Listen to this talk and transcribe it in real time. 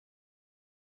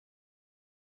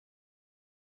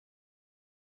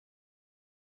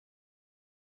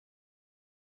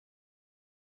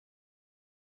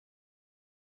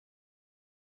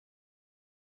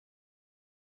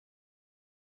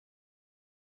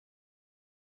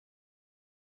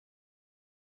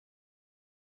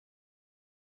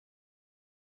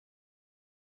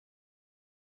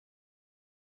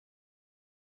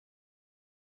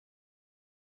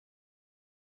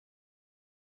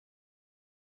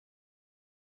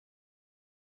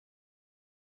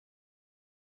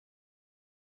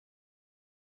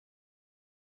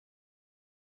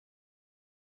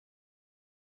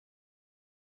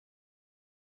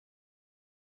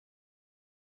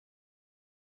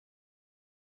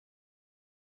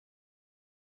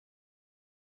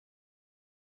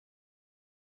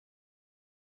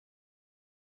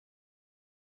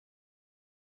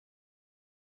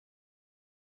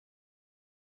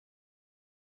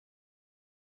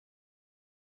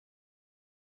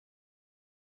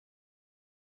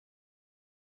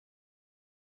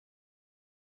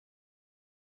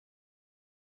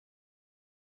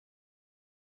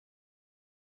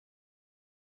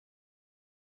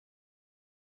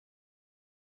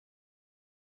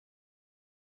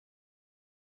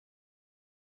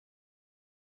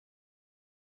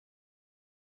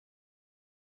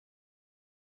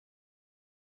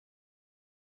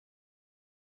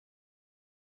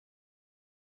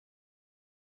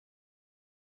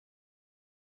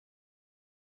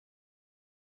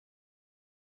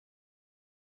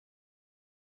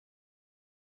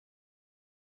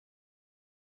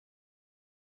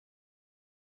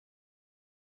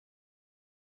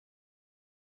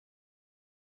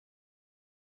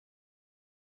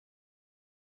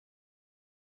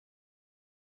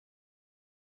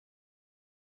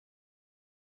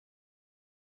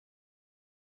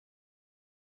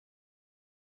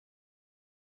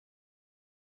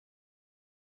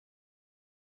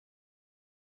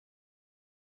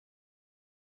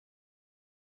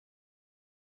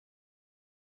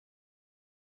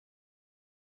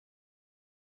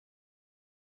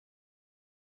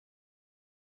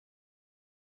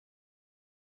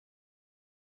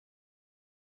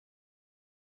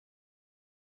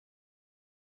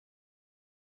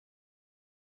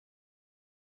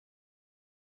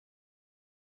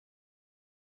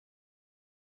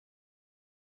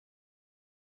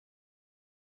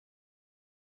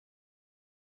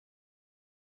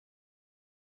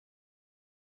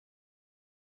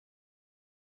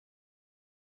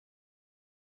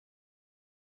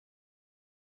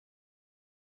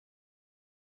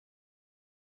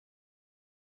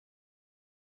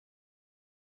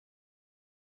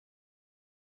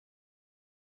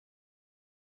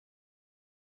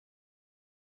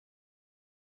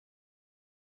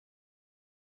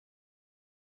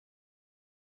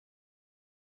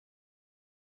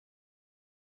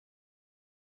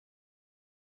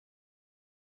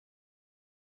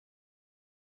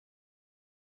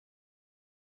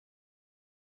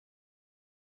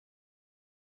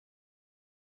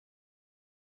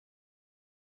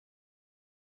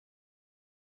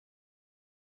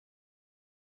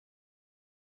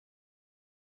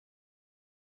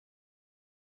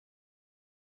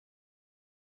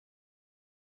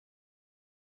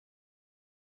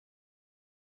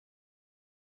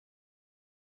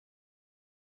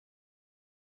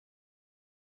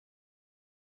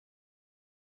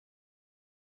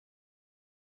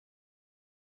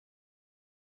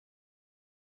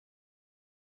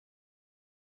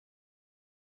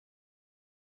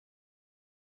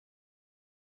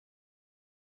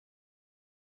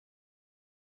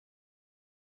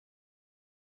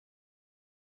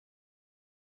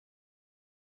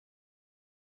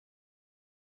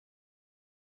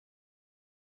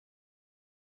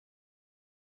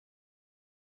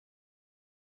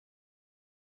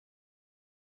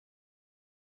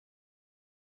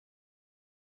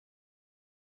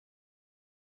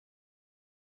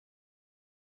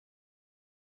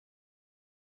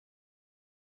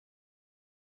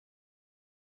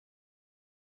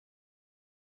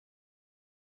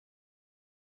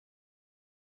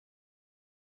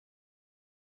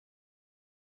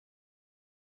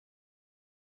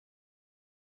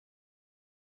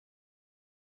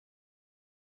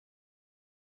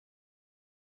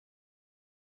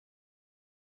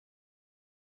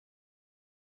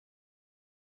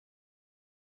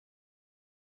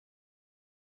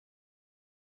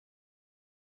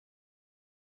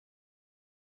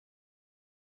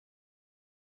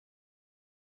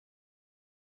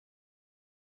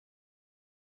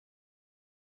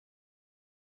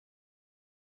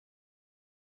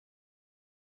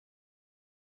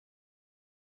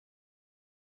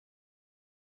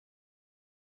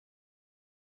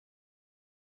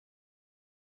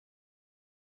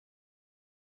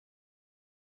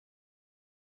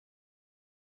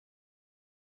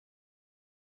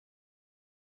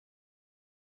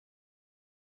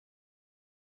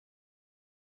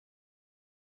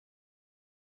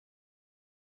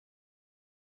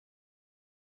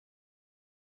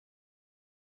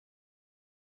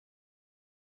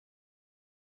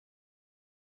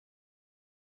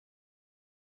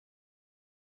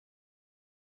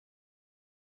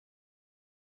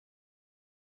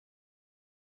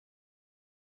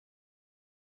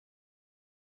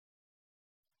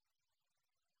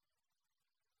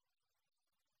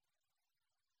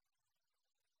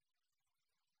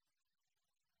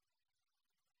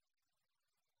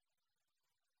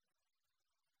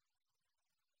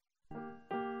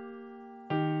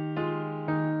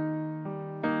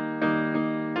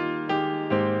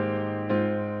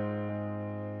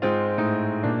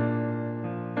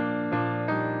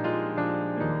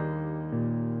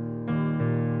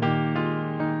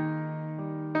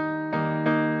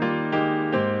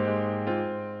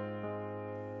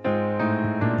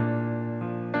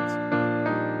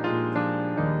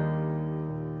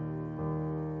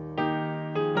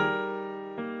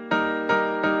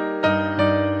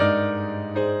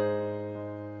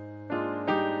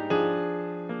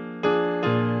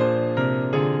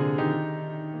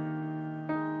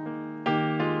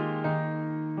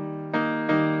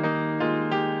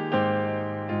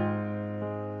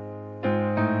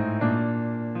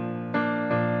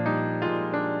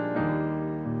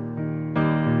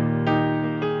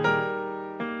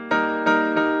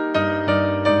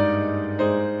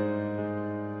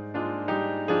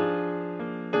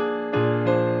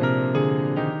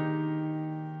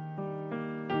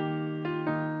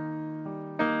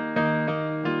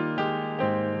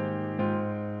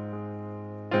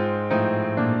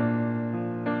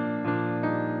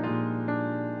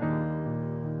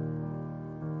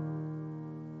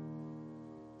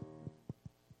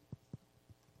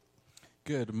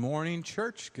Good morning,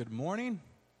 church. Good morning.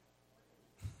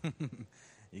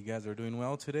 You guys are doing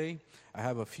well today. I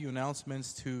have a few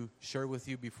announcements to share with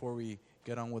you before we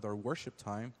get on with our worship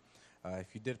time.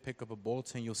 If you did pick up a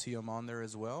bulletin, you'll see them on there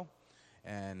as well.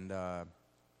 And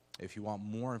if you want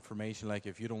more information, like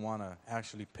if you don't want to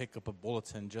actually pick up a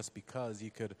bulletin just because,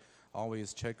 you could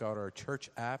always check out our church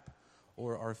app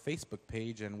or our Facebook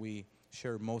page, and we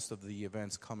share most of the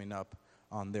events coming up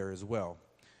on there as well.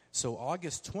 So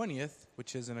August 20th,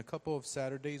 which is in a couple of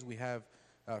Saturdays, we have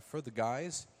for the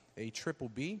guys a Triple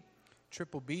B.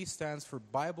 Triple B stands for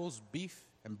Bibles, Beef,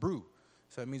 and Brew.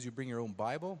 So that means you bring your own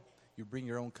Bible, you bring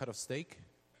your own cut of steak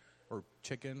or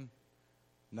chicken,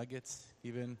 nuggets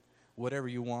even, whatever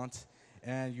you want,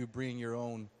 and you bring your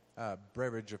own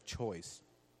beverage of choice.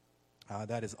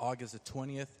 That is August the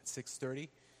 20th at 6:30.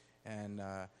 And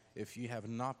if you have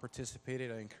not participated,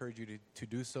 I encourage you to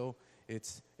do so.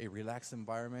 It's a relaxed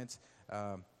environment.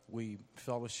 We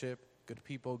fellowship, good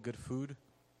people, good food.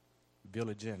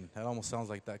 Village Inn. That almost sounds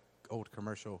like that old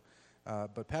commercial.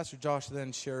 But Pastor Josh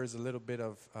then shares a little bit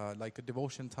of like a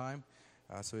devotion time.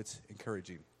 So it's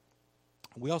encouraging.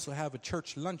 We also have a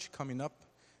church lunch coming up.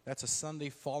 That's a Sunday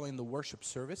following the worship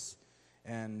service.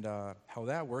 And how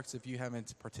that works, if you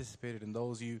haven't participated in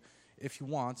those, if you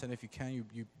want, and if you can,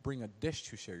 you bring a dish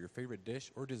to share, your favorite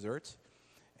dish or dessert.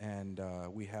 And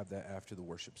we have that after the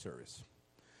worship service.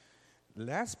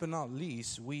 Last but not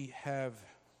least, we have,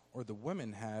 or the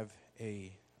women have,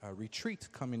 a retreat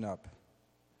coming up.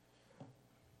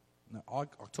 Now,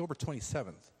 October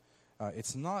 27th.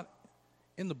 It's not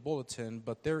in the bulletin,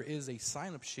 but there is a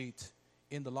sign-up sheet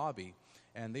in the lobby,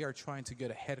 and they are trying to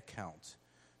get a head count.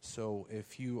 So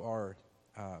if you are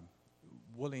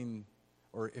willing,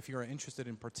 or if you are interested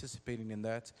in participating in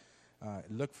that,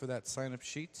 look for that sign-up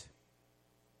sheet.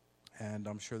 And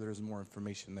I'm sure there's more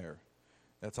information there.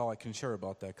 That's all I can share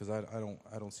about that, because I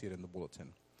don't see it in the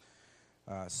bulletin.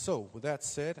 So with that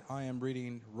said, I am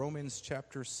reading Romans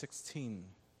chapter 16,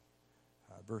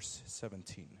 verse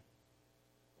 17.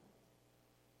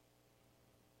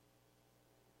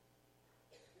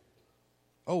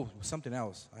 Oh, something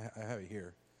else. I have it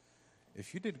here.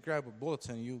 If you did grab a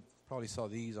bulletin, you probably saw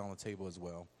these on the table as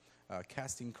well.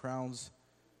 Casting Crowns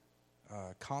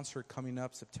concert coming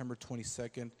up September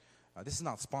 22nd. This is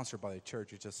not sponsored by the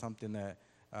church. It's just something that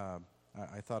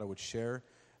I thought I would share.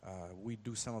 We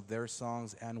do some of their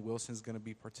songs. Ann Wilson's going to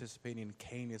be participating.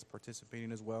 Kane is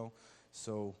participating as well.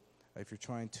 So if you're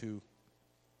trying to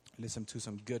listen to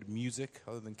some good music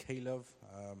other than K-Love,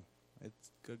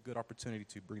 it's a good opportunity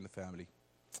to bring the family.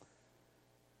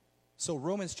 So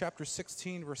Romans chapter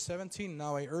 16, verse 17.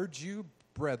 Now I urge you,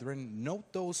 brethren,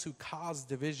 note those who cause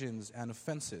divisions and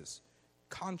offenses,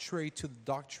 contrary to the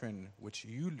doctrine which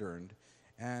you learned,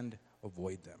 and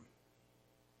avoid them.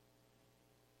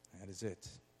 That is it.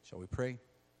 Shall we pray?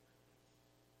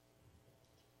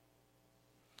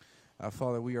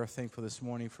 Father, we are thankful this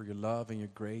morning for your love and your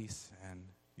grace and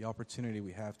the opportunity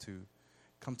we have to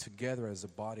come together as a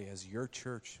body, as your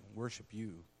church, and worship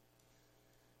you.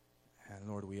 And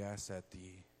Lord, we ask that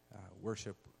the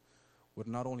worship would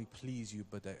not only please you,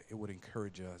 but that it would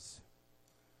encourage us.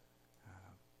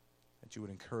 That you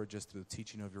would encourage us through the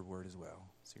teaching of your word as well.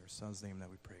 It's in your Son's name that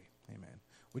we pray. Amen.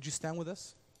 Would you stand with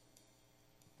us?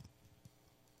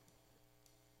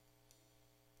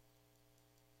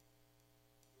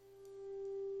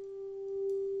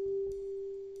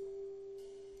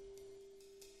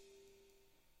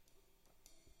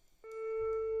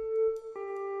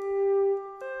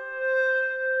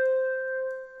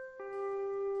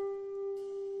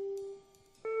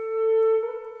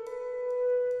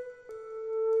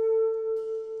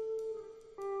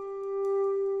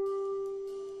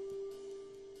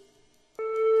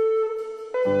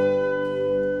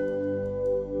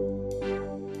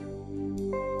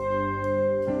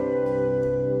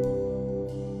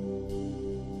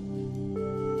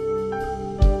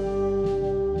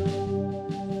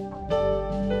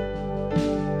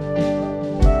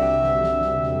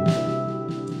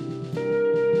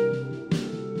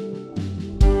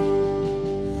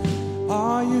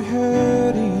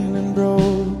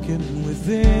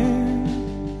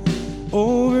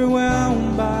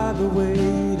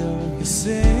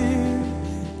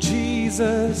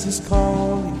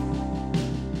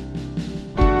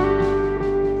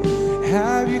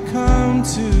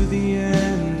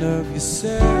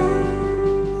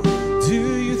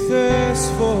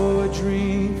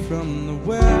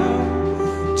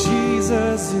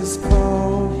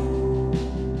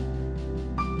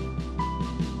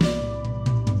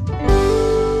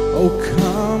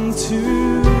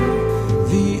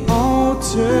 The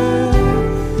altar,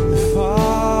 the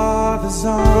Father Father's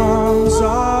arms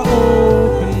are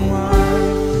open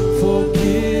wide.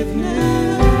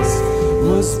 Forgiveness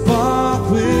was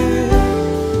bought with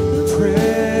the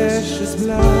precious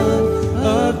blood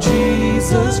of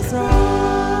Jesus Christ.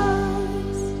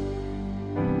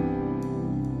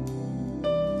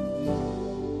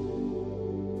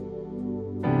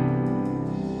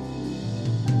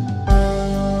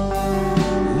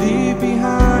 Leave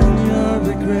behind your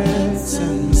regrets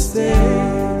and mistakes.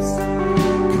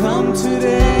 Come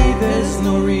today, there's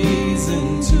no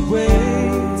reason to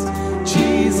wait.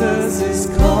 Jesus is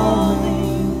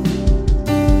calling.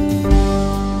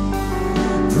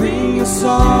 Bring your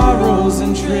sorrows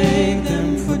and trade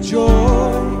them for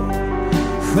joy.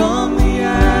 From the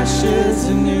ashes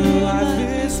a new life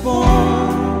is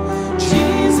born.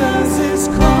 Jesus is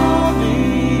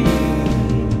calling.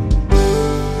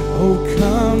 Oh,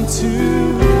 come to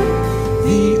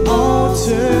the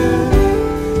altar.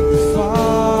 The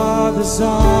Father's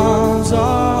arms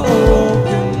are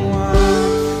open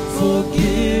wide.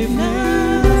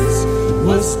 Forgiveness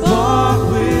was bought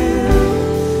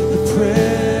with the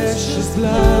precious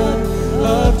blood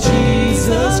of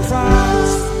Jesus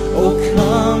Christ. Oh,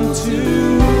 come to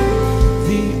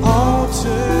the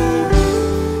altar.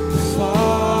 The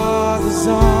Father's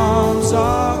arms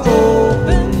are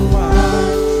open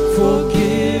wide.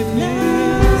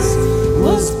 Forgiveness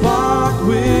was bought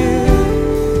with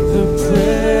the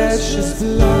precious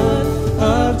blood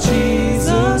of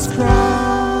Jesus Christ.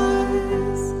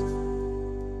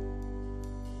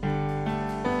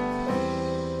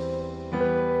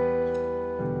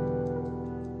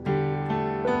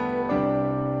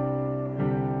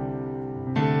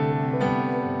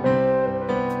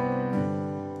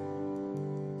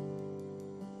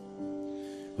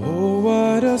 Oh,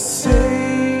 what a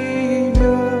Savior!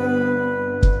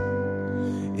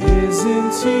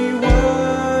 Isn't He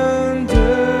wonderful?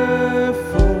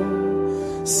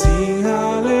 Sing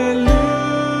hallelujah!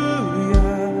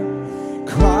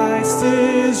 Christ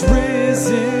is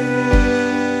risen.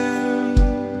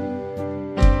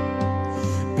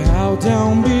 Bow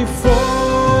down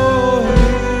before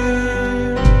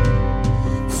Him,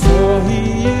 for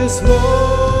He is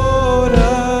Lord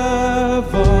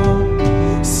of all.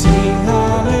 Sing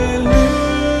hallelujah,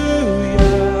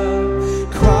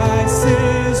 Christ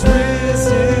is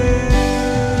risen.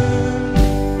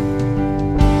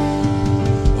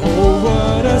 Oh,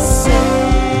 what a Savior!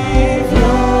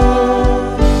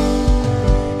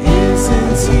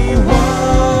 Isn't He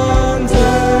wonderful?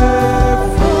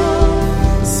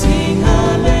 Sing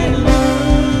hallelujah,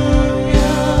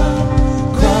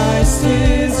 Christ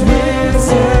is risen.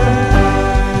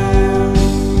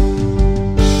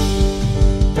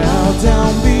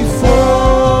 Down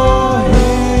before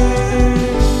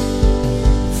Him,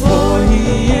 for He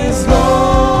is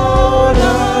Lord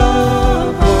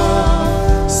of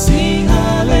all. Sing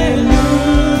hallelujah,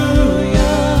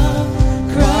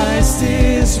 Christ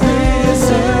is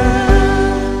risen.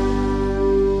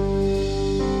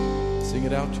 Sing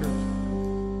it out, church.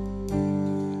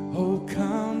 Oh,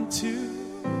 come to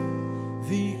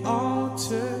the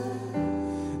altar.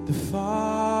 The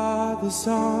Father's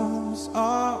arms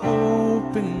are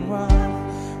open wide.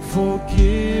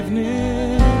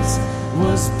 Forgiveness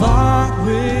was bought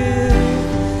with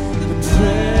the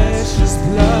precious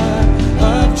blood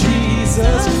of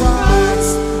Jesus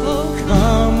Christ. Oh,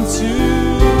 come to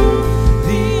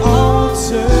the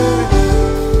altar.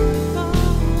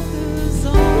 Father's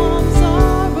arms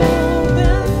are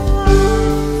open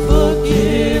wide.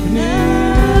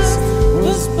 Forgiveness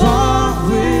was bought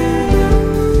with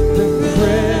the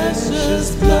precious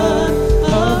blood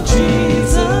of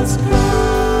Jesus Christ.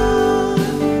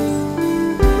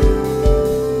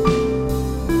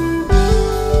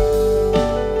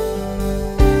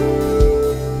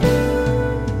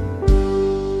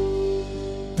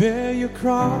 Bear your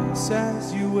cross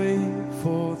as you wait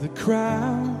for the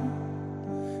crown.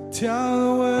 Tell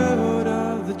the world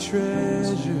of the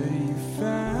treasure you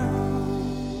found.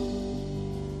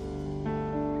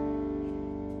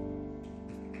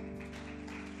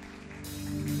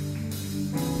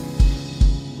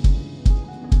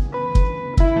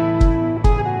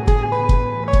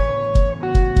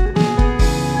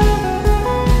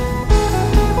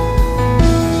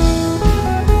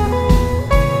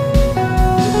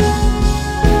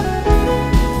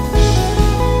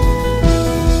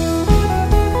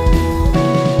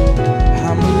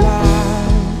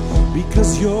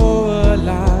 Because you're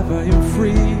alive, I am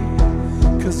free.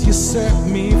 Because you set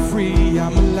me free.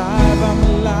 I'm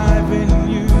alive in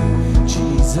you,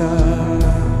 Jesus.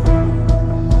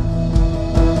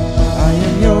 I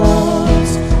am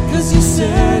yours, because you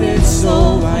said it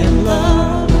so. I am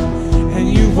loved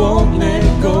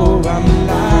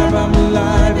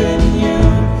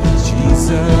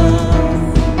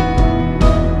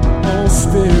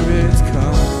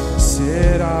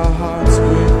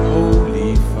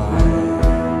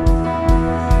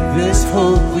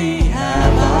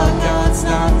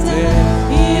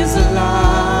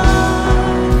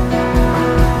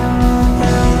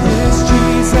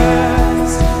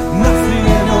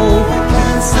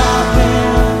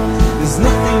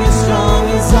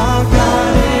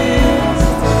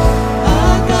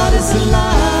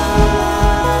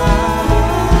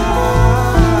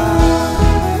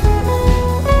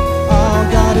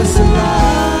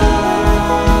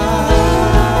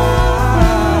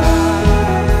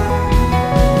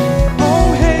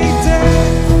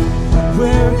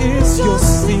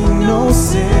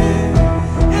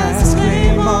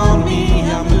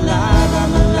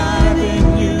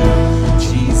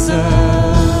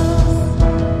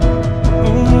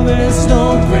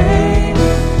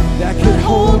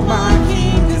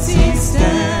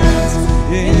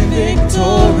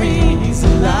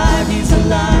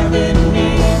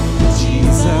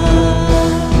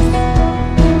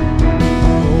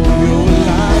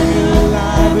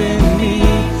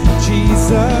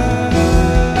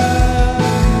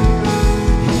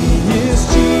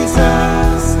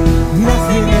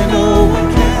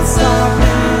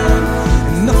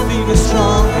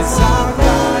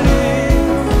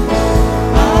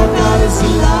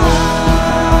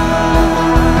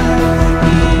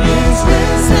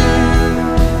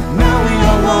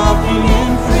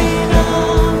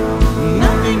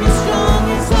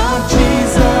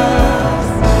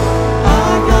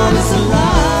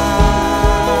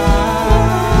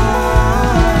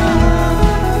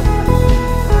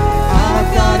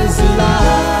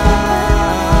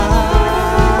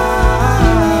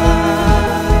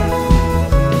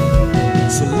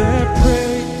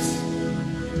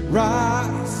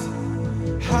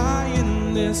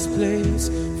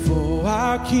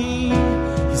our King,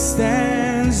 He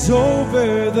stands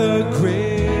over the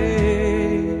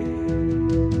grave.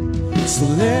 So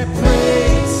let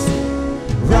praise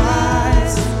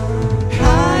rise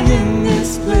high in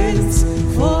this place,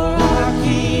 for our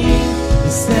King, He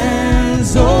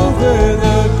stands over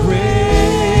the grave.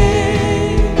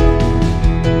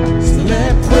 So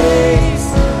let praise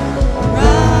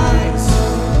rise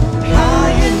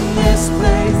high in this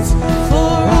place,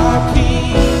 for our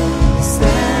King, He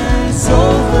stands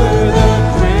over the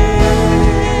grave.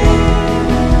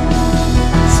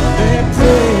 So let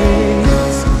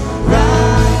praise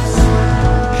rise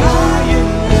high in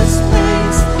this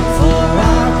place, for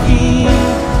our King,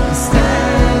 He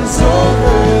stands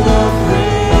over the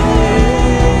grave.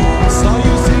 So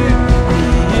you sing,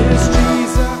 He is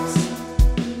Jesus.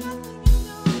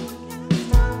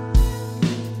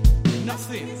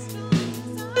 Nothing.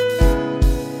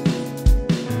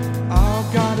 Our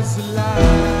God is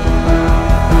alive.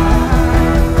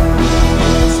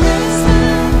 He's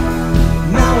risen.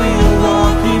 Now we are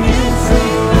walking in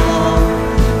freedom.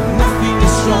 Nothing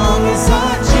as strong as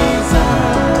our Jesus.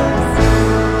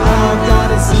 Our God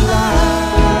is alive.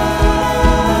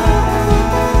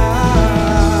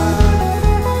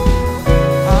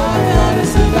 Our God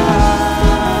is alive.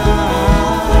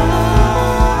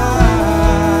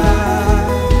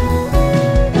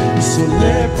 So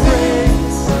let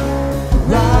praise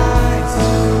rise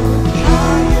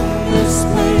high in this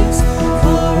place,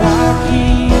 for our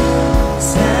King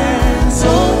stands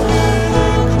over the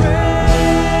grave.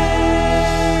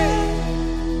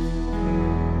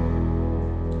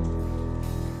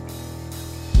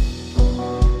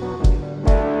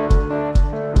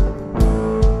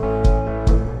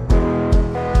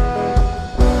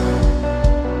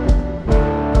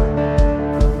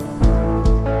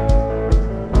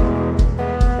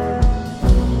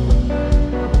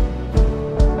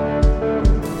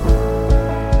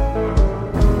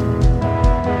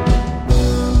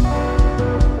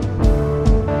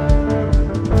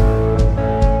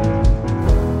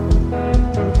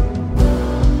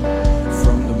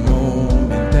 From the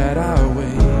moment that I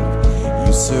wake,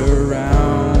 you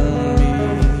surround me.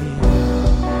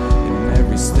 In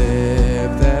every step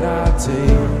that I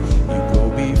take, you go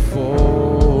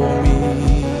before me.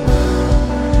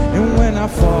 And when I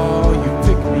fall, you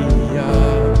pick me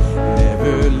up,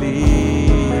 never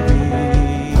leave me.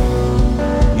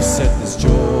 You set this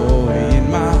joy in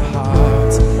my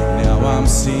heart, now I'm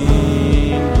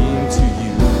singing to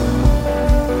you.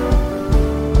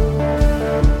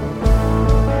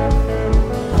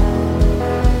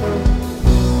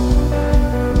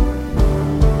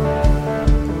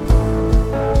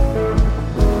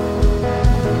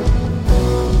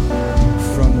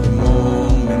 From the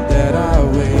moment that I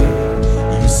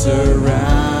wake, you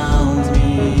surround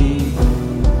me.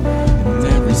 In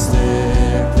every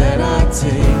step that I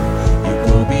take, you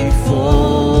go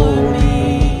before me.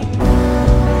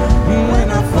 And when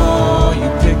I fall, you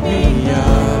pick me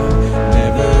up,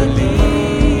 never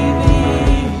leave me.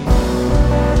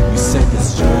 You set this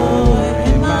joy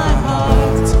in my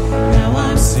heart, now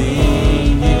I'm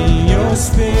singing. Your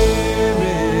spirit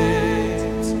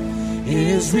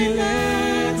is relentless,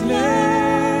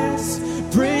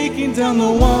 breaking down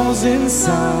the walls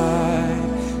inside,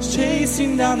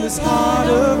 chasing down this heart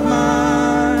of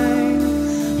mine.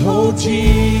 Oh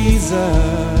Jesus,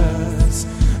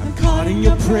 I'm caught in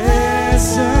your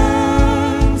presence.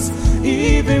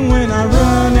 Even when I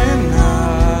run and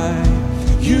hide,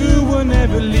 you will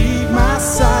never leave my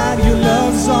side. Your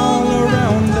love's all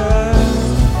around us.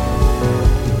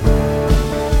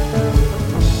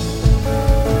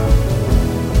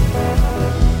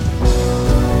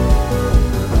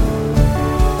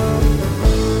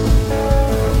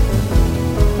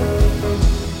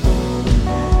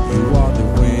 You are the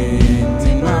wind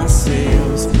in my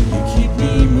sails, you keep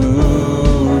me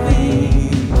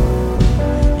moving.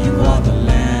 You are the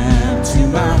lamp to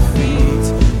my feet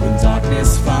when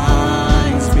darkness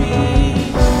finds me.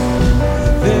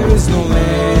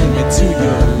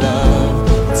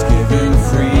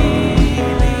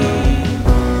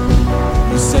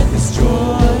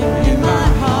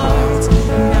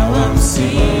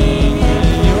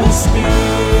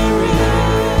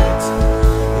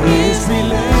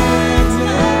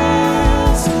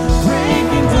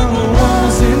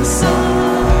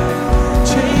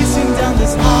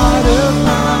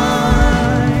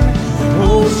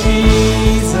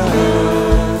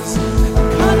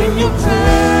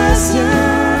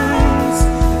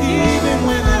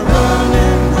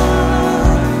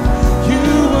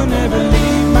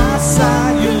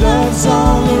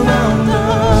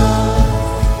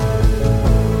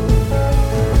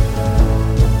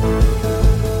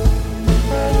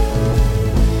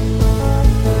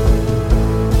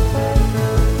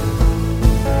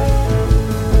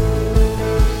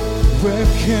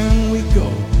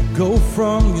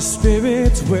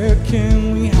 Spirit, where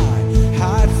can we hide?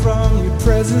 Hide from your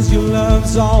presence. Your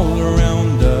love's all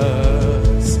around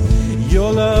us.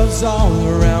 Your love's all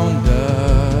around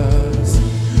us.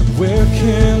 Where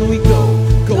can we go?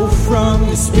 Go from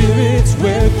your Spirit,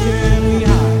 where can we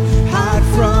hide? Hide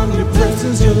from your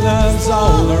presence. Your love's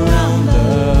all around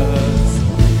us.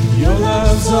 Your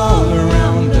love's all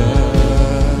around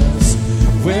us.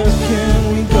 Where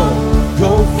can we go?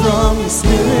 Go from your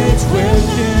Spirit, where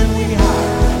can we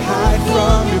hide? Hide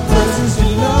from your presence.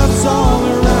 Your love's all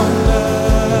around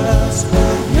us.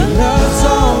 Your love's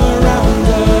all around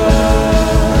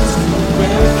us.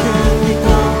 Where can we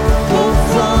go? Go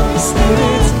from your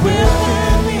Spirit, where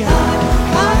can we hide?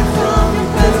 Hide from your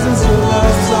presence. Your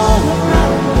love's all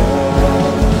around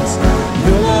us.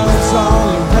 Your love's all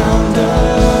around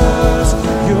us.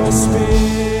 Your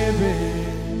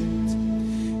Spirit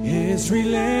is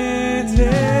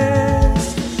relentless,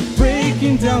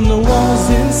 breaking down the walls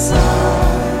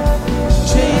inside,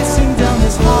 chasing down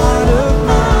this heart of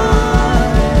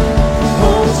mine.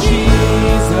 Oh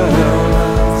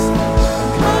Jesus,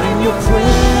 caught in your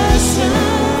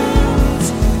presence.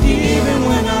 Even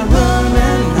when I run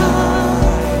and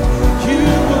hide, you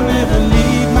will never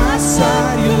leave my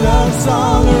side. Your love's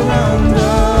all around us.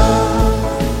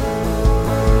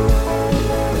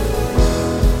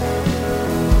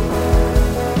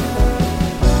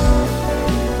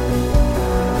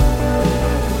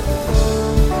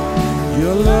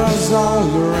 Your love's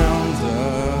all around us.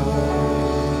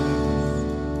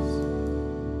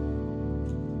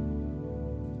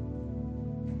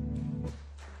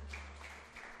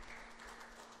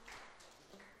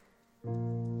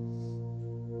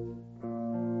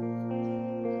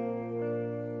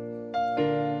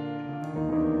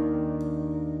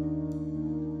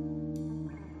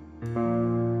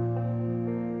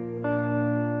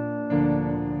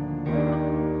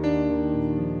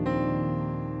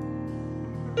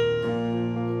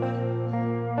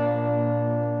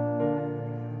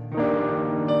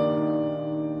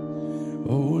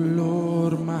 Oh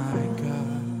Lord my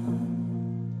God,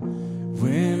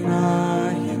 when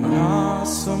I in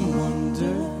awesome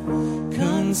wonder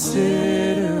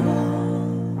consider all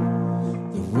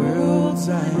the worlds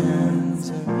I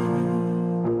enter,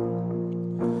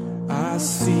 I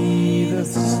see the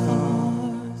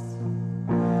stars,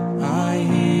 I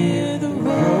hear the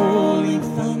rolling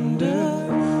thunder,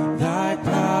 thy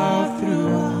power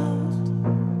throughout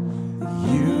the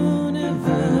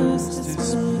universe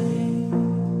display.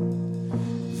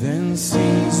 Then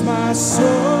sings my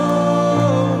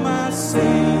soul, my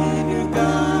Savior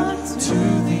God, to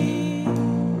thee.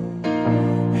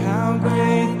 How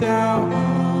great thou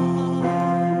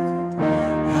art,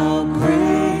 how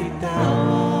great thou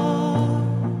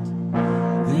art.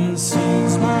 Then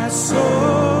sings my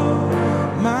soul,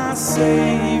 my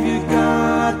Savior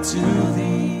God, to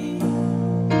thee.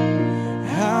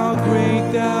 How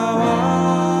great thou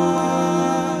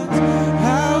art,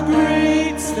 how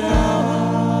great thou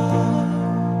art.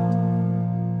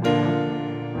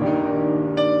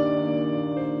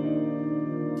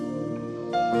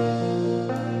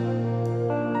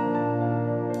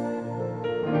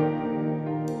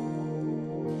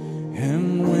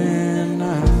 And when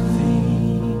I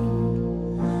think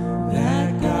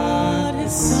that God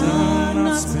His Son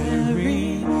not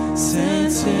sparing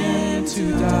sent Him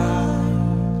to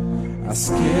die, I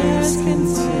scarce can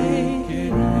take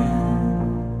it in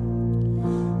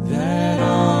that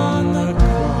on the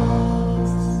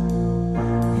cross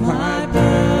my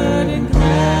burden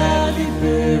gladly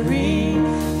bearing,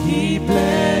 He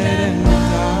bled and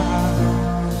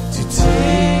died to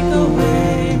take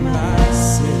away my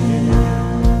sin.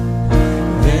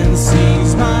 Then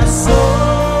sings my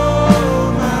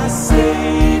soul, my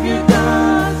Savior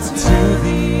God, to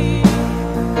thee.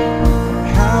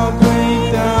 How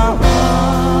great thou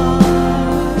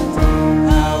art,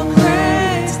 how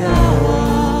great thou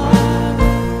art.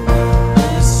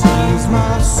 Then sings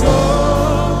my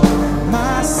soul,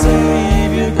 my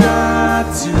Savior God,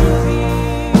 to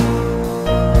thee.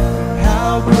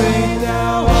 How great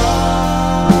thou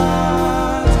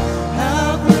art,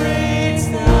 how great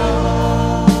thou art.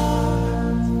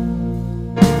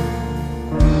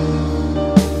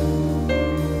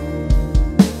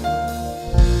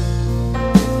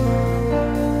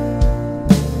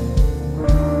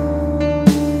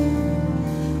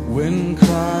 When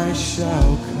Christ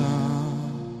shall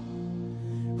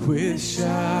come with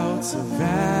shouts of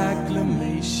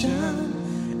acclamation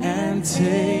and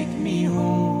take me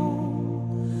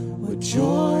home, with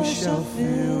joy shall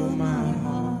fill my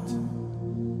heart.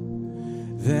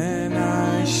 Then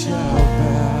I shall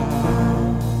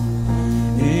bow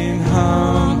in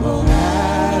humble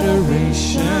adoration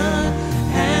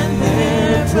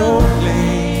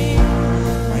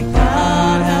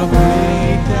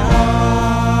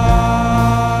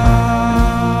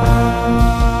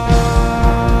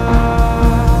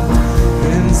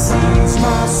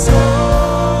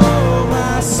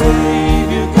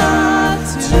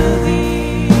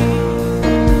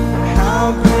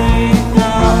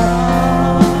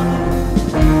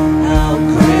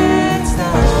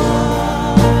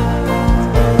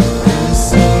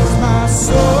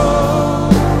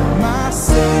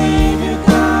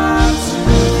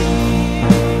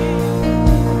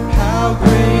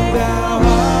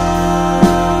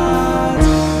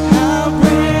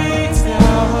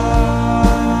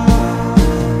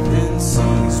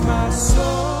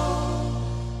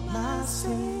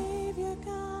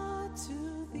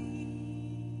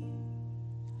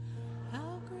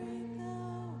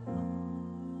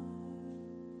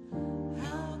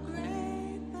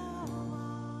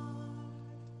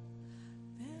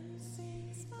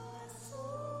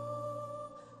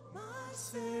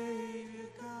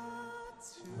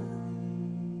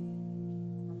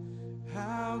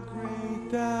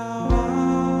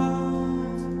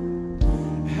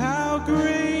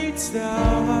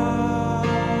thou art,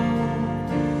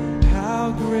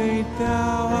 how great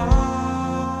thou art,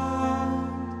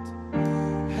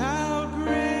 how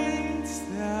great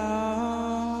thou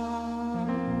art.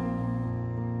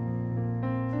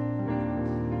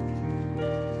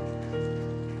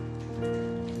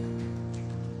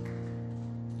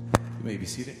 You may be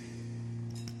seated.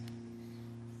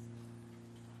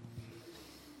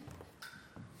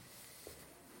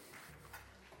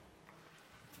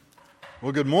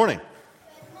 Well, good morning.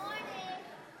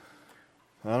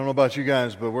 I don't know about you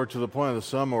guys, but we're to the point of the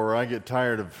summer where I get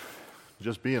tired of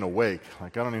just being awake.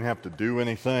 Like, I don't even have to do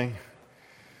anything.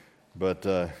 But,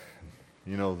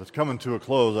 it's coming to a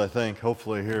close, I think,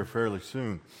 hopefully here fairly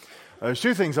soon. There's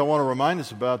two things I want to remind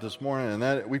us about this morning, and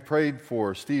that we prayed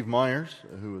for Steve Myers,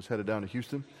 who was headed down to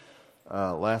Houston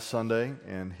last Sunday,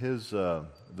 and his the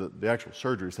actual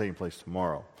surgery is taking place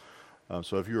tomorrow.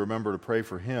 So if you remember to pray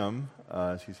for him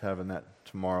as he's having that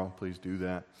tomorrow, please do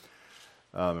that.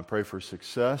 And pray for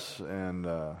success and,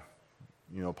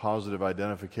 positive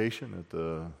identification that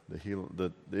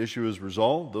the issue is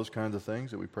resolved, those kinds of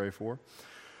things that we pray for.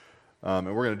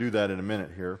 And we're going to do that in a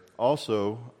minute here.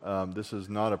 Also, this is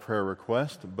not a prayer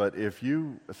request, but if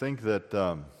you think that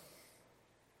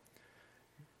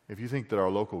our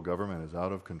local government is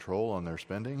out of control on their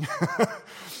spending,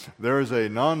 there is a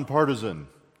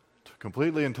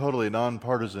completely and totally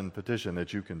nonpartisan petition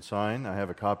that you can sign. I have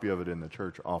a copy of it in the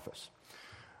church office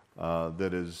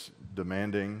that is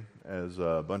demanding, as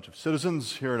a bunch of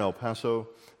citizens here in El Paso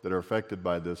that are affected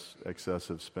by this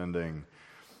excessive spending,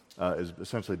 is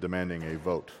essentially demanding a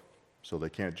vote. So they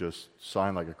can't just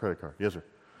sign like a credit card. Yes, sir?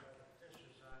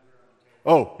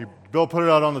 Oh, Bill put it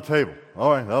out on the table.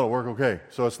 All right, that'll work okay.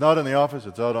 So it's not in the office,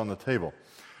 it's out on the table.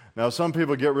 Now, some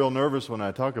people get real nervous when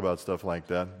I talk about stuff like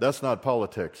that. That's not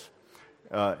politics.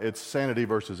 It's sanity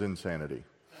versus insanity.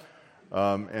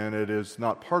 And it is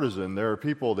not partisan. There are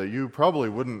people that you probably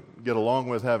wouldn't get along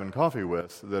with having coffee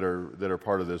with that are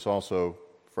part of this also,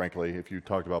 frankly, if you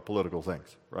talked about political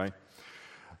things, right?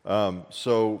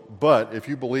 But if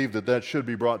you believe that should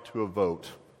be brought to a vote,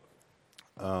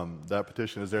 that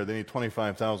petition is there. They need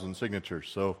 25,000 signatures.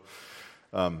 So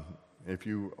if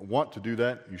you want to do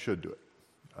that, you should do it.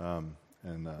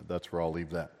 And that's where I'll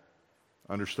leave that.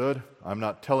 Understood? I'm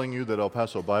not telling you that El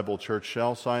Paso Bible Church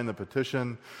shall sign the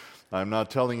petition. I'm not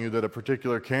telling you that a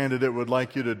particular candidate would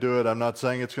like you to do it. I'm not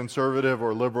saying it's conservative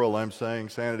or liberal. I'm saying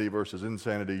sanity versus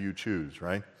insanity, you choose,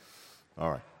 right? All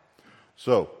right.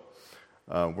 So,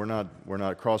 we're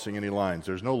not crossing any lines.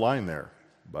 There's no line there,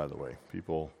 by the way.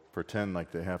 People pretend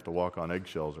like they have to walk on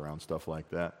eggshells around stuff like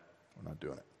that. We're not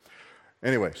doing it.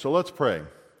 Anyway, so let's pray,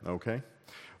 okay?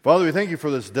 Father, we thank you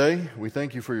for this day. We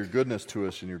thank you for your goodness to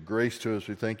us and your grace to us.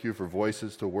 We thank you for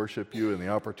voices to worship you and the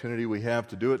opportunity we have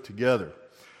to do it together.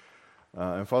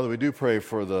 And Father, we do pray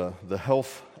for the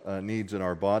health needs in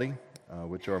our body,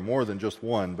 which are more than just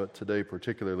one, but today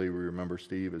particularly we remember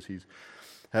Steve as he's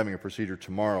having a procedure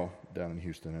tomorrow down in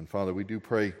Houston. And Father, we do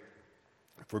pray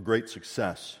for great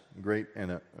success, great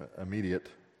and immediate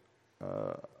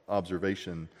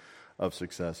observation of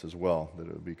success as well, that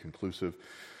it would be conclusive,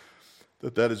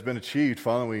 that has been achieved.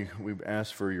 Father, we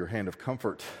ask for your hand of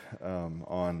comfort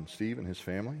on Steve and his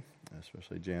family,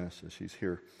 especially Janice as she's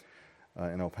here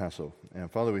in El Paso.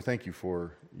 And Father, we thank you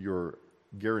for your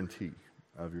guarantee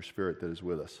of your Spirit that is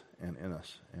with us and in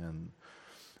us, and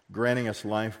granting us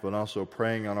life, but also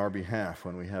praying on our behalf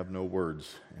when we have no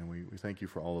words. And we thank you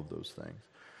for all of those things.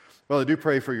 Well, I do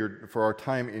pray for our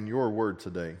time in your word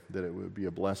today, that it would be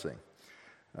a blessing,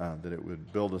 that it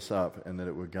would build us up, and that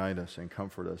it would guide us and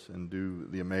comfort us and do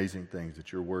the amazing things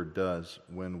that your word does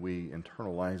when we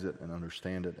internalize it and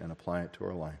understand it and apply it to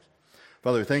our lives.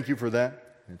 Father, thank you for that.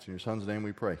 It's in your Son's name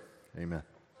we pray. Amen.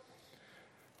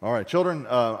 All right, children,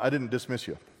 I didn't dismiss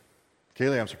you.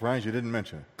 Kaylee, I'm surprised you didn't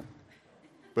mention it.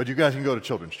 But you guys can go to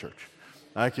children's church.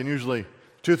 I can usually,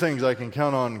 two things I can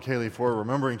count on Kaylee for: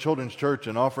 remembering children's church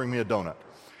and offering me a donut.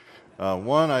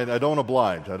 One, I don't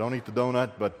oblige. I don't eat the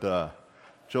donut, but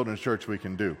children's church we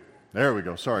can do. There we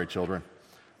go. Sorry, children.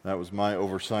 That was my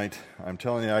oversight. I'm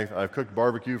telling you, I've cooked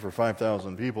barbecue for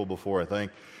 5,000 people before, I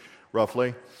think,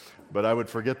 roughly. But I would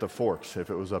forget the forks if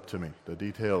it was up to me. The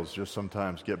details just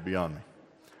sometimes get beyond me.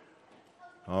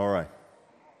 All right.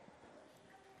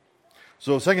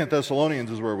 So 2 Thessalonians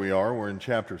is where we are. We're in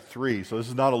chapter 3. So this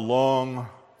is not a long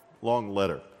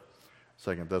letter.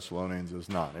 2 Thessalonians is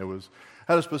not. It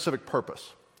had a specific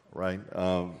purpose, right?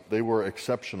 They were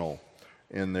exceptional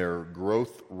in their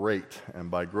growth rate.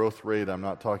 And by growth rate, I'm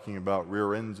not talking about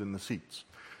rear ends in the seats,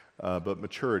 but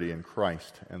maturity in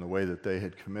Christ and the way that they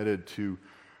had committed to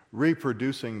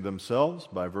reproducing themselves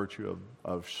by virtue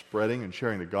of spreading and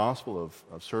sharing the gospel,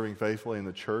 of serving faithfully in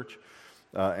the church,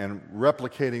 and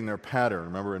replicating their pattern.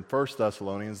 Remember in 1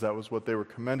 Thessalonians, that was what they were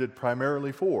commended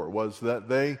primarily for, was that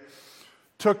they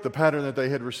took the pattern that they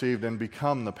had received and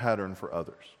become the pattern for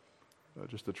others.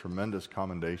 Just a tremendous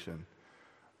commendation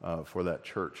for that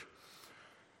church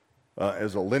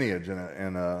as a lineage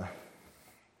and a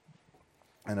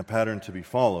pattern to be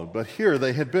followed. But here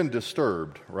they had been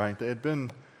disturbed, right? They had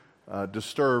been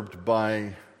disturbed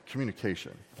by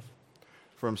communication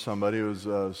from somebody who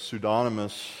was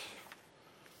pseudonymous.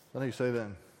 Is that how you say that?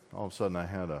 All of a sudden I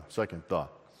had a second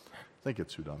thought. I think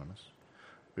it's pseudonymous.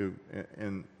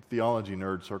 In theology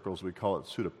nerd circles, we call it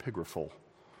pseudepigraphal.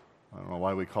 I don't know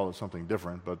why we call it something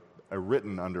different, but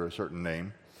written under a certain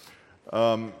name,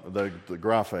 the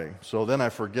graphe. So then I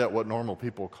forget what normal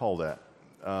people call that.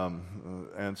 But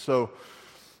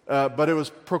it was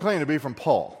proclaimed to be from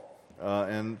Paul.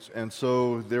 And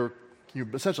so they were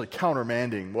essentially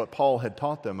countermanding what Paul had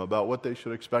taught them about what they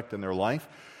should expect in their life,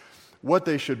 what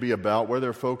they should be about, where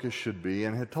their focus should be,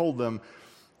 and had told them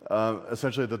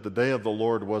essentially that the day of the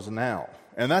Lord was now.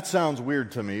 And that sounds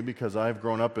weird to me because I've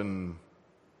grown up in,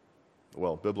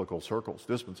 biblical circles,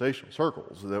 dispensational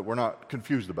circles, that we're not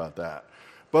confused about that.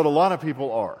 But a lot of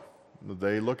people are.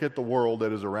 They look at the world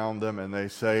that is around them and they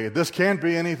say, this can't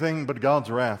be anything but God's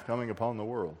wrath coming upon the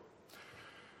world.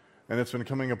 And it's been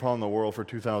coming upon the world for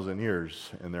 2,000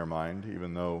 years in their mind,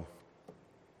 even though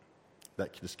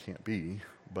that just can't be.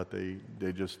 But they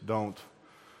just don't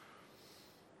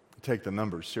take the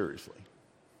numbers seriously.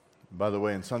 By the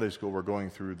way, in Sunday school, we're going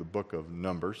through the book of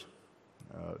Numbers,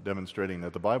 demonstrating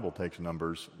that the Bible takes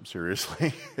numbers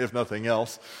seriously, if nothing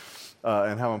else,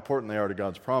 and how important they are to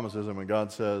God's promises. And when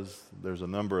God says there's a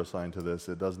number assigned to this,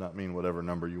 it does not mean whatever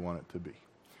number you want it to be.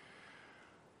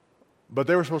 But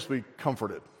they were supposed to be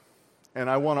comforted. And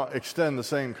I want to extend the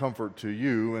same comfort to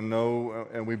you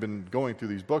and we've been going through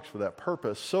these books for that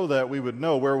purpose, so that we would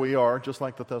know where we are, just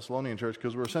like the Thessalonian church,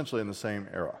 because we're essentially in the same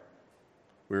era.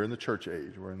 We're in the church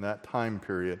age. We're in that time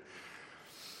period.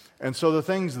 And so the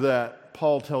things that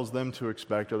Paul tells them to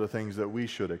expect are the things that we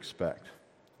should expect.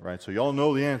 Right? So you all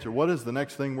know the answer. What is the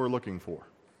next thing we're looking for?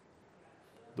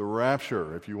 The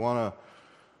rapture. If you want to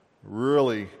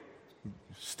really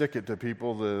stick it to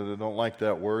people that don't like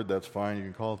that word, that's fine. You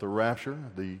can call it the rapture,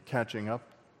 the catching up,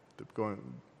 the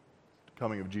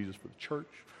coming of Jesus for the church,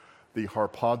 the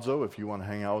harpazo, if you want to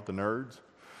hang out with the nerds,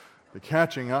 the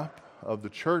catching up of the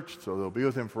church, so they'll be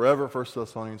with him forever. 1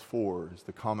 Thessalonians 4 is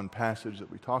the common passage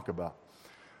that we talk about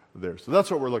there. So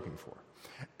that's what we're looking for.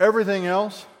 Everything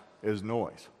else is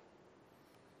noise.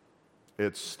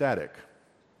 It's static.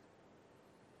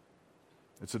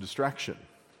 It's a distraction.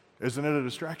 Isn't it a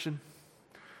distraction?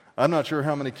 I'm not sure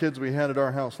how many kids we had at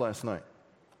our house last night.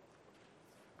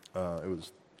 It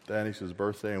was Danny's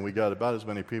birthday, and we got about as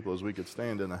many people as we could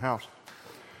stand in the house.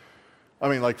 I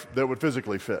mean, like, that would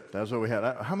physically fit. That's what we had.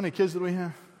 How many kids did we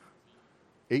have?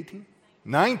 18?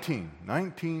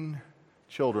 19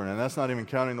 children, and that's not even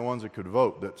counting the ones that could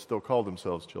vote that still called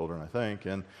themselves children, I think.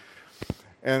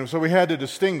 And so we had to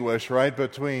distinguish, right,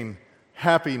 between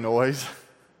happy noise,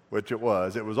 which it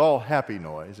was all happy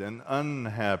noise, and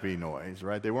unhappy noise,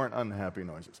 right? They weren't unhappy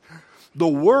noises. The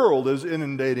world is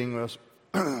inundating us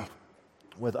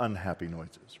with unhappy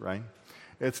noises, right?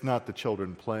 It's not the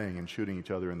children playing and shooting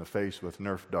each other in the face with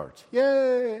Nerf darts.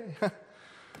 Yay! You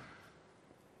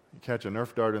catch a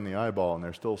Nerf dart in the eyeball and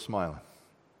they're still smiling.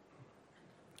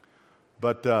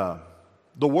 But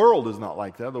the world is not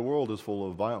like that. The world is full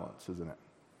of violence, isn't it?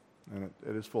 And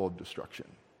it is full of destruction.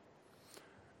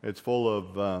 It's full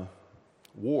of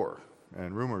war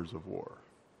and rumors of war.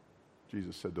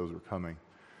 Jesus said those were coming.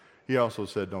 He also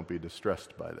said, don't be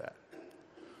distressed by that,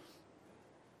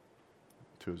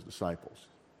 to his disciples.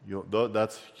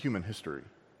 That's human history.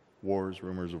 Wars,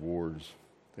 rumors of wars,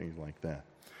 things like that.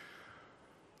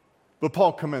 But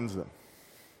Paul commends them.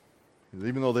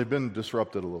 Even though they've been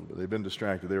disrupted a little bit, they've been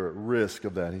distracted, they were at risk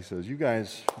of that. He says, you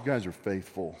guys are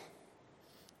faithful.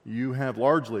 You have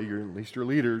largely, at least your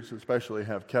leaders especially,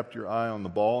 have kept your eye on the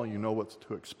ball. You know what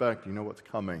to expect. You know what's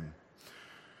coming.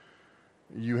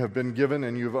 You have been given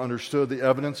and you have understood the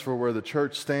evidence for where the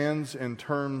church stands in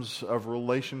terms of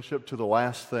relationship to the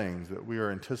last things that we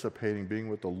are anticipating being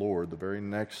with the Lord, the very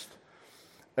next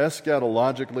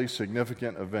eschatologically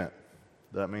significant event.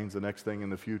 That means the next thing in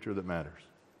the future that matters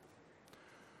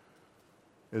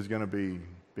is going to be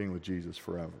being with Jesus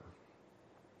forever.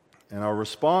 And our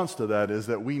response to that is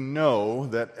that we know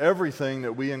that everything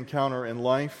that we encounter in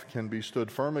life can be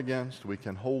stood firm against. We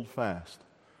can hold fast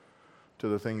to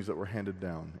the things that were handed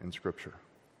down in Scripture.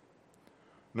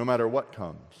 No matter what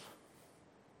comes,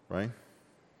 right?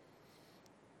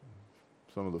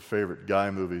 Some of the favorite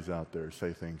guy movies out there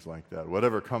say things like that.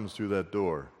 Whatever comes through that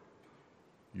door,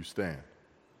 you stand,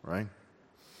 right?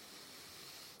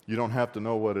 You don't have to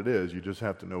know what it is. You just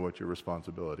have to know what your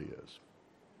responsibility is.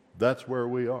 That's where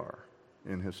we are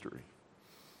in history.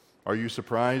 Are you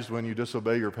surprised when you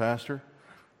disobey your pastor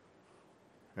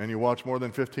and you watch more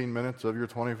than 15 minutes of your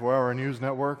 24-hour news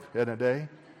network in a day?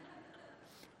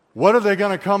 What are they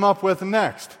going to come up with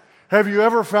next? Have you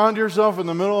ever found yourself in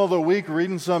the middle of the week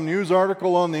reading some news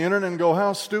article on the internet and go,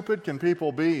 how stupid can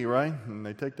people be, right? And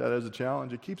they take that as a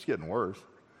challenge. It keeps getting worse.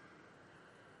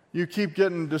 You keep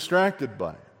getting distracted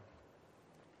by it.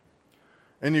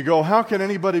 And you go, how can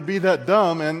anybody be that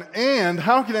dumb? And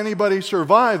how can anybody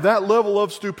survive that level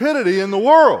of stupidity in the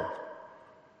world?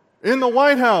 In the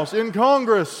White House, in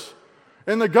Congress,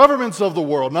 in the governments of the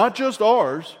world, not just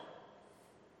ours.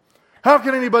 How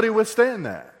can anybody withstand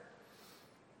that?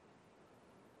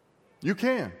 You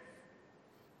can.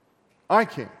 I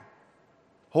can.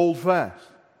 Hold fast.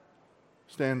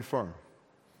 Stand firm.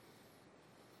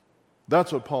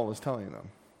 That's what Paul is telling them.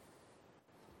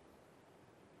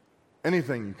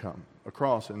 Anything you come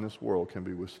across in this world can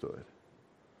be withstood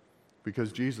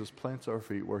because Jesus plants our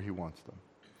feet where he wants them.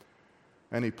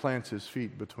 And he plants his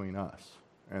feet between us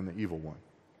and the evil one.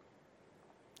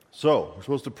 So, we're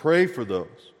supposed to pray for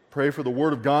those. Pray for the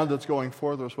word of God that's going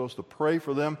forth. We're supposed to pray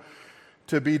for them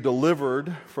to be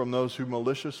delivered from those who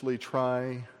maliciously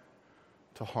try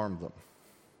to harm them.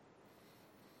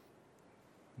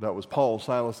 That was Paul,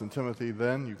 Silas, and Timothy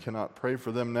then. You cannot pray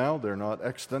for them now. They're not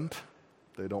extant.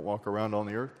 They don't walk around on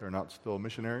the earth. They're not still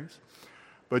missionaries.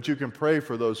 But you can pray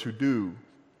for those who do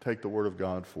take the word of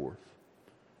God forth.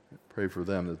 Pray for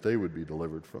them that they would be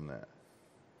delivered from that.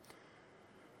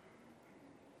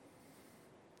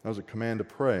 That was a command to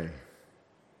pray.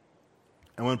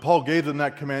 And when Paul gave them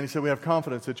that command, he said, we have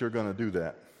confidence that you're going to do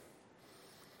that.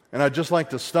 And I'd just like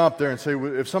to stop there and say,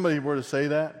 if somebody were to say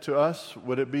that to us,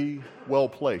 would it be well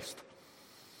placed?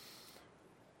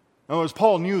 In other words,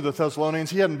 Paul knew the Thessalonians.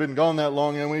 He hadn't been gone that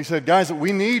long. And when he said, guys,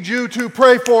 we need you to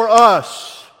pray for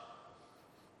us.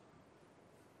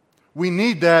 We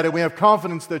need that, and we have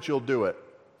confidence that you'll do it.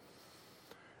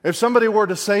 If somebody were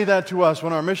to say that to us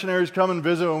when our missionaries come and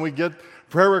visit and we get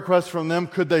prayer requests from them,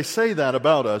 could they say that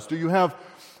about us? Do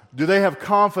they have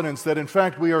confidence that in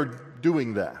fact we are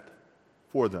doing that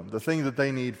for them, the thing that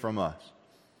they need from us?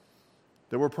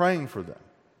 That we're praying for them,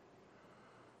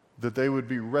 that they would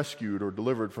be rescued or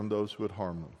delivered from those who would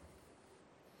harm them.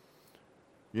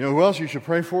 You know who else you should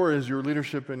pray for is your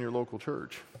leadership in your local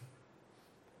church.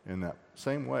 In that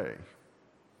same way.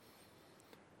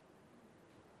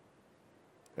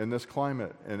 In this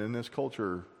climate and in this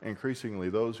culture, increasingly,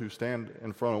 those who stand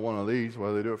in front of one of these,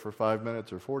 whether they do it for 5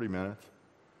 minutes or 40 minutes,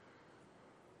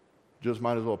 just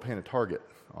might as well paint a target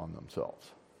on themselves.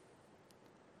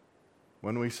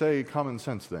 When we say common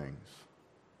sense things,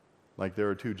 like there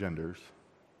are 2 genders,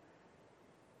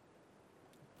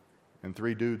 and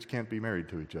 3 dudes can't be married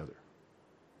to each other.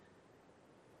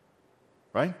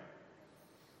 Right?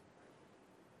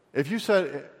 If you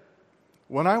said,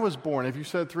 when I was born, if you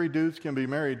said 3 dudes can be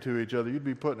married to each other, you'd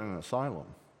be put in an asylum.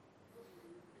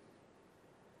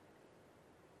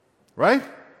 Right?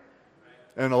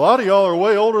 And a lot of y'all are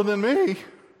way older than me.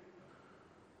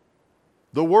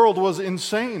 The world was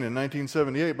insane in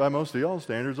 1978 by most of y'all's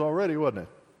standards already, wasn't it?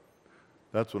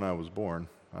 That's when I was born.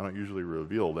 I don't usually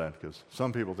reveal that because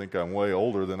some people think I'm way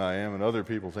older than I am and other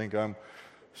people think I'm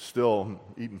still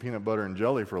eating peanut butter and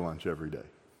jelly for lunch every day.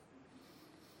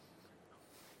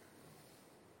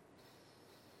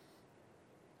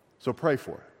 So pray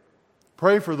for it.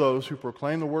 Pray for those who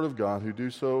proclaim the Word of God, who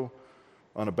do so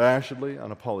unabashedly,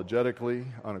 unapologetically,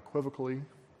 unequivocally.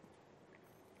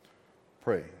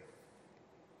 Pray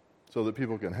so that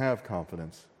people can have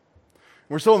confidence.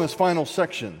 We're still in this final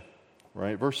section,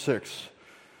 right? Verse 6.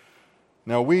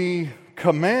 Now we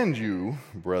command you,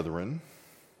 brethren.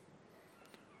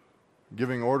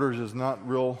 Giving orders is not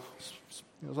it's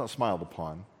not smiled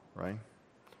upon, right?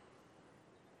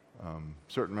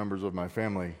 Certain members of my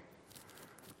family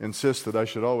insist that I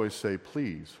should always say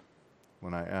please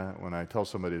when I tell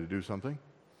somebody to do something.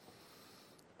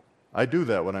 I do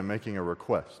that when I'm making a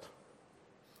request.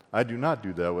 I do not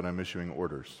do that when I'm issuing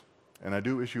orders. And I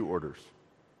do issue orders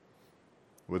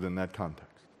within that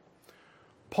context.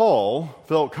 Paul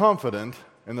felt confident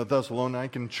in the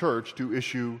Thessalonican church to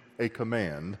issue a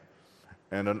command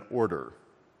and an order.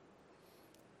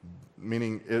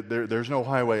 Meaning there's no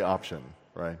highway option,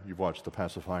 right? You've watched The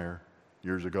Pacifier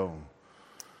years ago.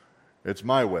 It's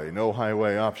my way, no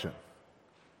highway option.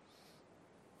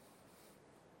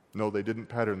 No, they didn't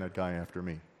pattern that guy after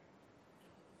me.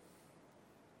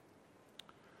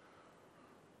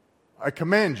 I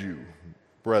command you,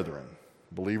 brethren,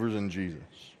 believers in Jesus,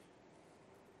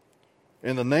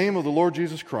 in the name of the Lord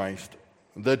Jesus Christ,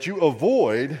 that you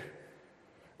avoid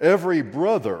every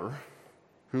brother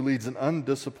who leads an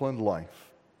undisciplined life,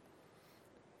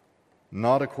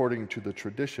 not according to the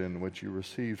tradition which you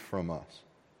received from us.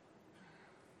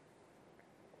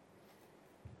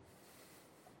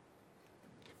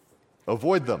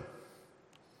 Avoid them.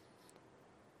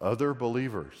 Other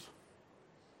believers.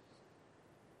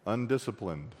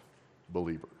 Undisciplined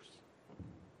believers.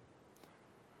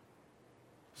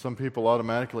 Some people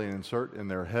automatically insert in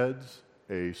their heads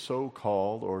a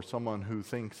so-called or someone who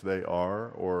thinks they are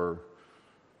or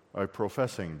a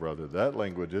professing brother. That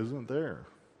language isn't there.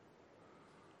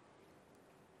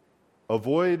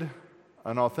 Avoid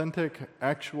an authentic,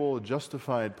 actual,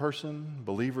 justified person,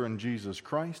 believer in Jesus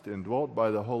Christ, indwelt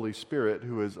by the Holy Spirit,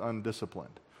 who is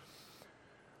undisciplined.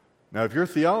 Now, if your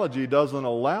theology doesn't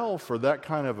allow for that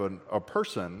kind of a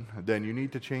person, then you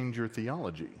need to change your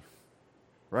theology,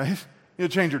 right? You need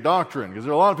to change your doctrine, because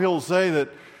there are a lot of people who say that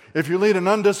if you lead an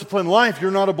undisciplined life, you're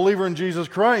not a believer in Jesus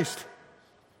Christ.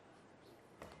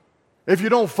 If you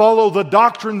don't follow the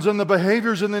doctrines and the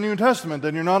behaviors in the New Testament,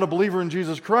 then you're not a believer in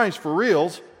Jesus Christ for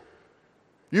reals.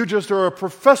 You just are a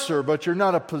professor, but you're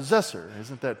not a possessor.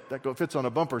 Isn't that fits on a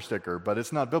bumper sticker, but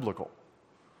it's not biblical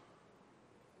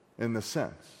in this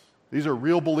sense. These are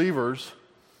real believers.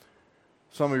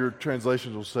 Some of your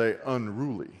translations will say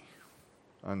unruly,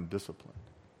 undisciplined.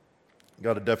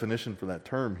 Got a definition for that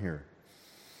term here.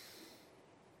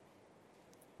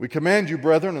 We command you,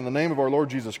 brethren, in the name of our Lord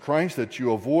Jesus Christ, that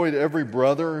you avoid every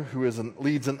brother who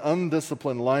leads an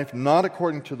undisciplined life, not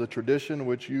according to the tradition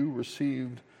which you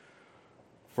received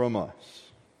from us.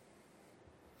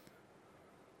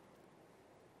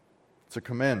 It's a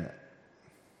commandment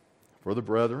for the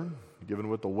brethren, given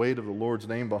with the weight of the Lord's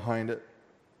name behind it.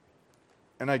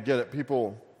 And I get it.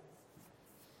 People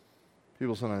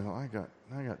say, I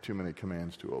got too many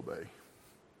commands to obey.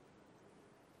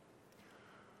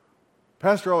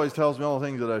 Pastor always tells me all the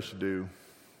things that I should do.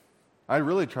 I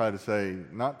really try to say,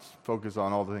 not focus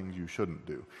on all the things you shouldn't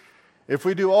do. If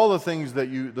we do all the things that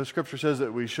the Scripture says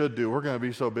that we should do, we're going to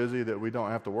be so busy that we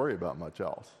don't have to worry about much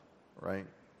else, right?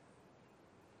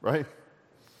 Right?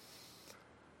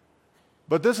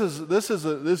 But this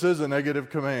is a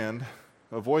negative command.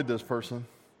 Avoid this person.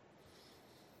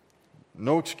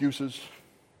 No excuses.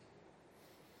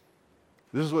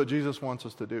 This is what Jesus wants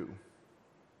us to do.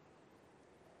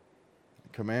 He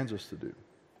commands us to do.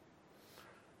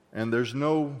 And there's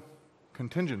no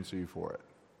contingency for it.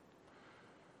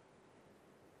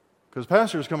 Because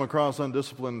pastors come across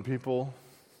undisciplined people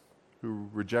who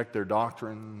reject their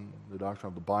doctrine, the doctrine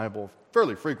of the Bible,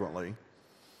 fairly frequently.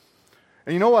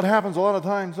 And you know what happens a lot of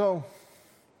times, though?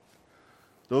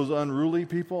 Those unruly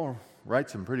people write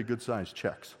some pretty good-sized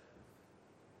checks.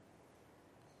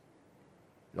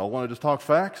 Y'all want to just talk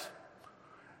facts?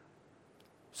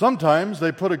 Sometimes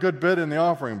they put a good bit in the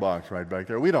offering box right back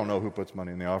there. We don't know who puts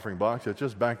money in the offering box. It's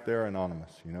just back there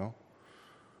anonymous, you know.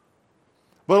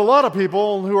 But a lot of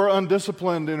people who are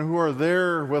undisciplined and who are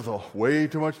there with way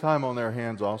too much time on their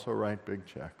hands also write big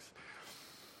checks.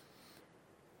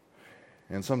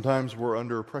 And sometimes we're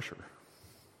under pressure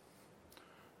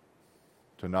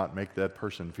to not make that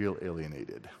person feel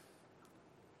alienated.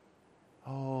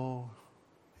 Oh,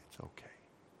 it's okay.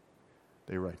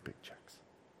 They write big checks.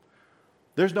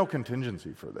 There's no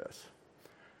contingency for this.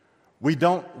 We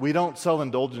don't sell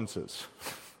indulgences,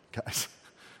 guys.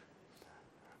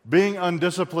 Being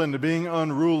undisciplined, being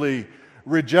unruly,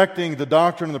 rejecting the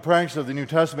doctrine and the practice of the New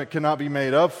Testament cannot be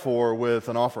made up for with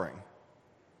an offering.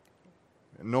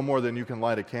 No more than you can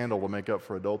light a candle to make up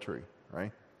for adultery,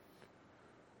 right?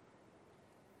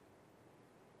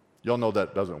 Y'all know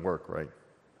that doesn't work, right?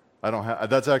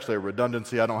 That's actually a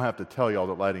redundancy. I don't have to tell y'all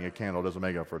that lighting a candle doesn't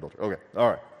make up for adultery. Okay, all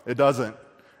right. It doesn't.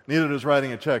 Neither does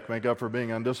writing a check make up for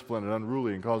being undisciplined and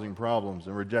unruly and causing problems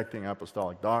and rejecting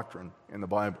apostolic doctrine in the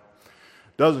Bible.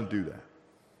 Doesn't do that.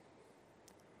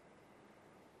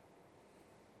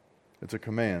 It's a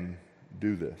command.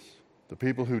 Do this. The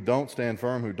people who don't stand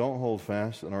firm, who don't hold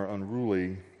fast, and are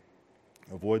unruly,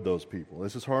 avoid those people.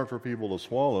 This is hard for people to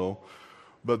swallow,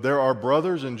 but there are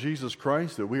brothers in Jesus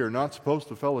Christ that we are not supposed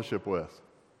to fellowship with.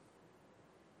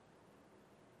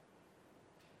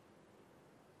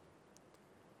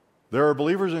 There are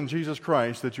believers in Jesus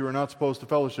Christ that you are not supposed to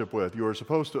fellowship with. You are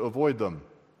supposed to avoid them.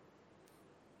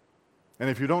 And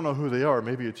if you don't know who they are,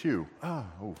 maybe it's you.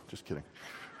 Just kidding.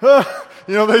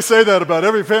 You know, they say that about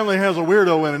every family has a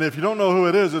weirdo in it. If you don't know who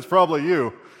it is, it's probably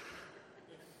you.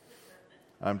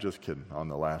 I'm just kidding on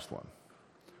the last one.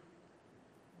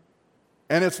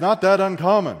 And it's not that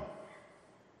uncommon.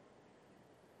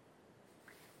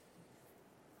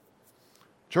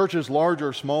 Churches, large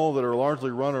or small, that are largely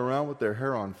run around with their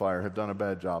hair on fire have done a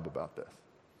bad job about this.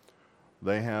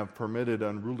 They have permitted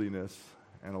unruliness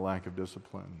and a lack of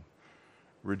discipline,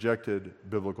 rejected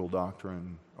biblical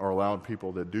doctrine, or allowed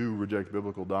people that do reject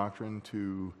biblical doctrine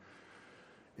to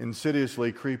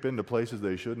insidiously creep into places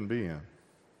they shouldn't be in.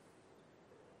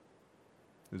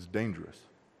 It's dangerous.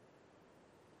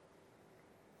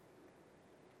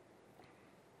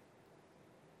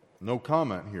 No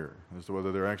comment here as to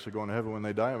whether they're actually going to heaven when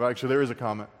they die. Actually, there is a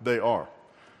comment. They are.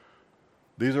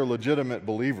 These are legitimate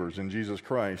believers in Jesus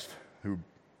Christ who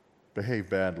behave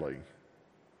badly.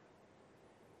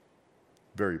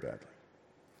 Very badly.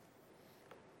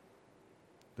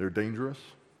 They're dangerous,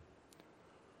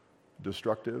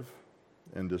 destructive,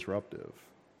 and disruptive.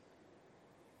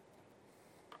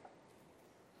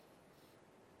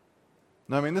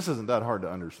 Now, I mean, this isn't that hard to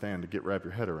understand, to wrap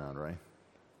your head around, right?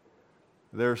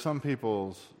 There are some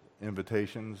people's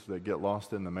invitations that get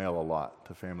lost in the mail a lot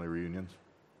to family reunions.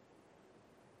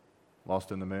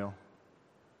 Lost in the mail.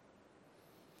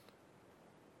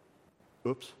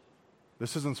 Oops.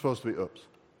 This isn't supposed to be oops.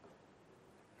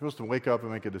 You're supposed to wake up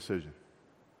and make a decision.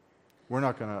 We're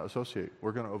not going to associate.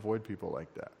 We're going to avoid people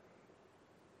like that.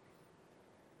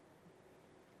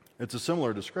 It's a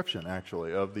similar description,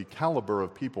 actually, of the caliber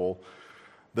of people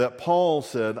that Paul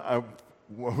said,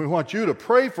 we want you to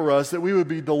pray for us that we would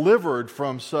be delivered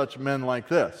from such men like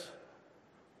this.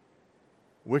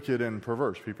 Wicked and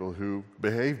perverse people who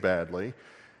behave badly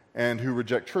and who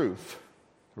reject truth,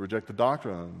 who reject the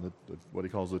doctrine, what he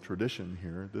calls the tradition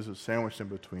here. This is sandwiched in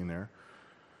between there.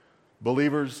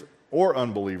 Believers or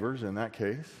unbelievers in that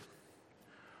case.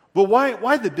 But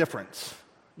why the difference?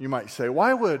 You might say,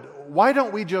 why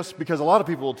don't we just, because a lot of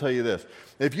people will tell you this,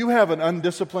 if you have an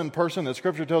undisciplined person that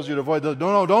Scripture tells you to avoid,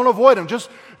 no, don't avoid them.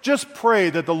 Just pray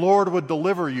that the Lord would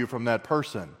deliver you from that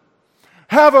person.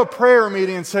 Have a prayer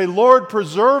meeting and say, Lord,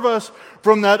 preserve us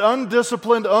from that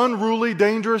undisciplined, unruly,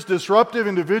 dangerous, disruptive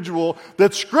individual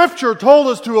that Scripture told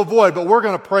us to avoid, but we're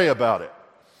going to pray about it.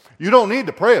 You don't need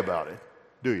to pray about it,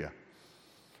 do you?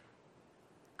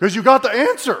 Because you got the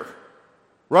answer,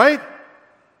 right?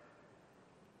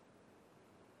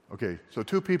 Okay, so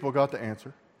two people got the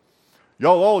answer.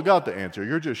 Y'all all got the answer.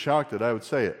 You're just shocked that I would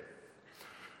say it.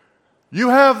 You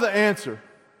have the answer.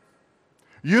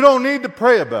 You don't need to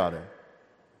pray about it.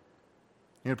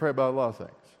 You need to pray about a lot of things.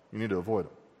 You need to avoid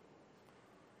them.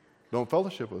 Don't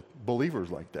fellowship with believers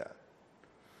like that.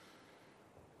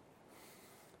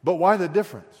 But why the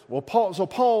difference? Well,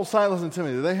 Paul, Silas, and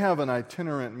Timothy, they have an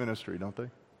itinerant ministry, don't they?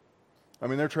 I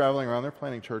mean, they're traveling around, they're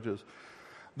planting churches.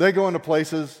 They go into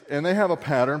places, and they have a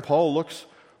pattern. Paul looks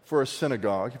for a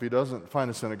synagogue. If he doesn't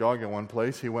find a synagogue in one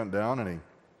place, he went down, and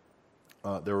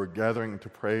they were gathering to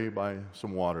pray by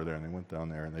some water there, and they went down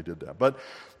there, and they did that. But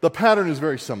the pattern is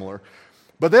very similar.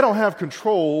 But they don't have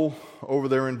control over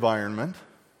their environment,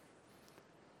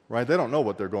 right? They don't know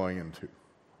what they're going into,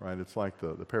 right? It's like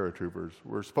the paratroopers.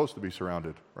 We're supposed to be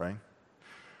surrounded, right?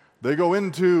 They go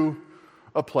into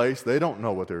a place. They don't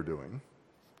know what they're doing.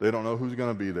 They don't know who's going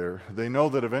to be there. They know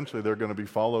that eventually they're going to be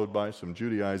followed by some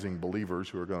Judaizing believers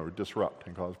who are going to disrupt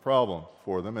and cause problems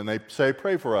for them. And they say,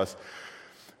 pray for us.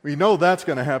 We know that's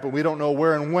going to happen. We don't know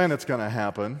where and when it's going to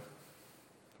happen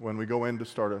when we go in to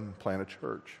start and plant a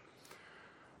church.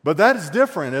 But that is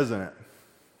different, isn't it?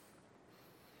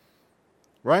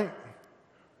 Right?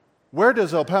 Where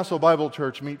does El Paso Bible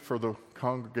Church meet for the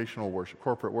congregational worship,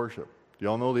 corporate worship? Do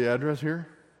y'all know the address here?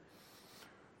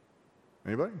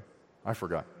 Anybody? I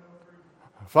forgot.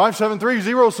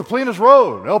 5730 Salinas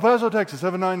Road, El Paso, Texas,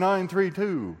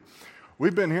 79932.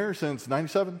 We've been here since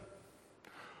 97.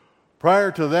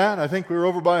 Prior to that, I think we were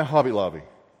over by Hobby Lobby.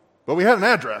 But we had an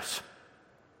address,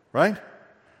 right?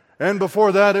 And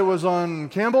before that, it was on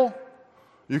Campbell.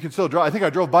 You can still drive. I think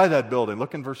I drove by that building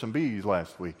looking for some bees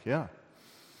last week, yeah.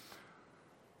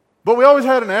 But we always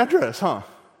had an address, huh?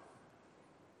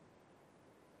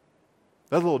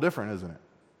 That's a little different, isn't it?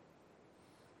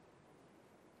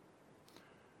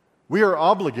 We are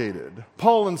obligated.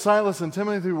 Paul and Silas and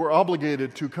Timothy were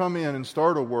obligated to come in and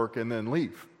start a work and then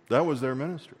leave. That was their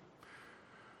ministry.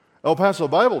 El Paso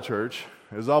Bible Church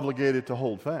is obligated to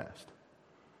hold fast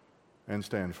and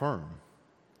stand firm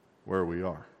where we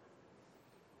are.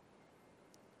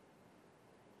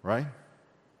 Right?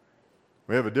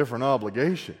 We have a different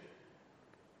obligation.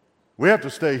 We have to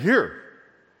stay here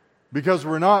because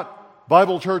we're not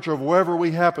Bible Church of wherever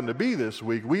we happen to be this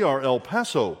week. We are El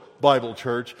Paso Bible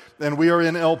Church, and we are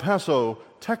in El Paso,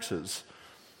 Texas.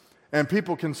 And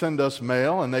people can send us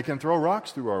mail, and they can throw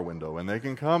rocks through our window, and they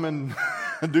can come and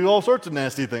do all sorts of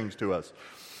nasty things to us.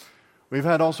 We've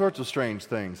had all sorts of strange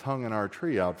things hung in our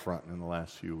tree out front in the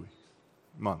last few weeks.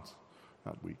 months,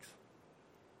 not weeks.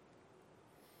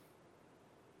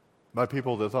 By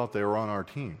people that thought they were on our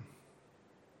team.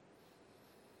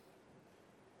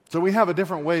 So we have a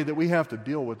different way that we have to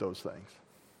deal with those things.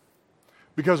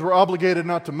 Because we're obligated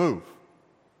not to move.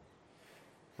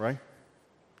 Right?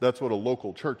 That's what a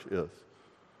local church is.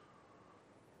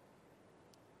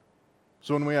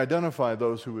 So when we identify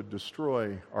those who would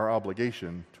destroy our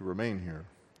obligation to remain here,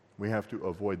 we have to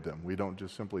avoid them. We don't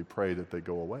just simply pray that they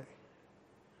go away.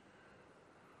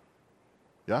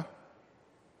 Yeah?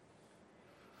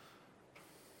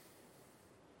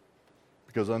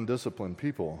 Because undisciplined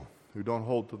people who don't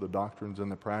hold to the doctrines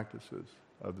and the practices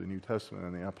of the New Testament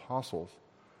and the apostles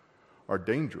are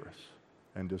dangerous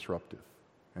and disruptive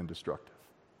and destructive.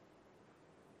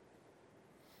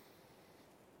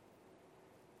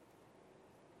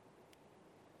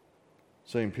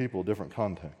 Same people, different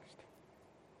context.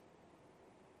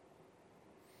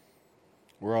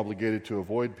 We're obligated to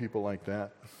avoid people like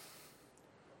that,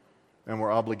 and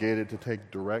we're obligated to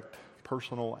take direct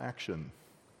personal action.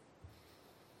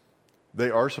 They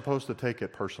are supposed to take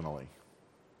it personally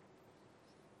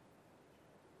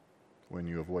when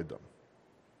you avoid them.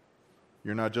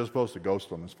 You're not just supposed to ghost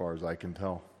them, as far as I can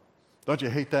tell. Don't you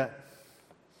hate that?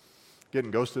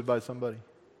 Getting ghosted by somebody?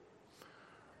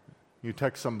 You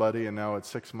text somebody and now it's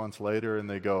 6 months later and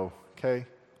they go, okay.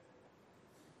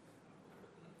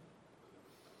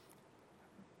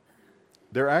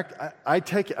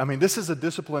 This is a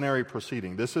disciplinary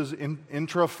proceeding. This is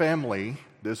intra-family.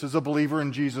 This is a believer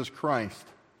in Jesus Christ.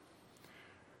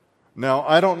 Now,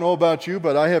 I don't know about you,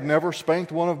 but I have never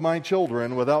spanked one of my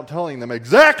children without telling them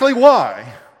exactly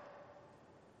why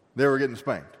they were getting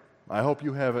spanked. I hope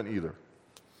you haven't either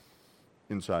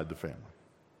inside the family.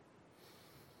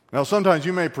 Now, sometimes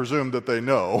you may presume that they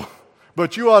know,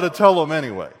 but you ought to tell them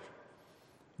anyway.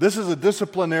 This is a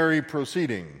disciplinary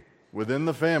proceeding within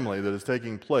the family that is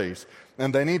taking place,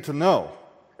 and they need to know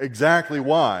exactly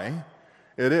why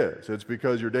it is. It's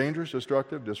because you're dangerous,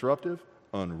 destructive, disruptive,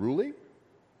 unruly,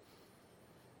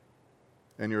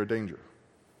 and you're a danger.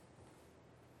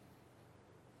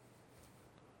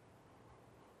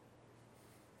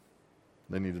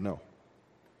 They need to know.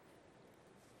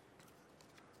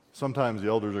 Sometimes the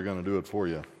elders are going to do it for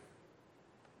you.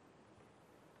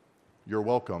 You're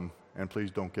welcome, and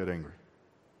please don't get angry.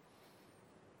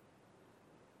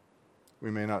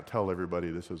 We may not tell everybody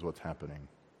this is what's happening.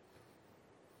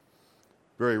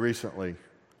 Very recently,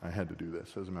 I had to do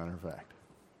this, as a matter of fact.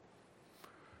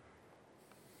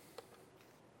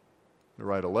 To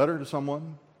write a letter to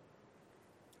someone,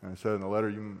 and I said in the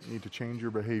letter, you need to change your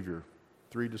behavior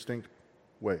 3 distinct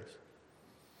ways.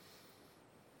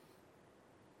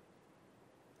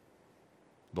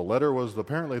 The letter was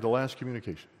apparently the last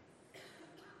communication.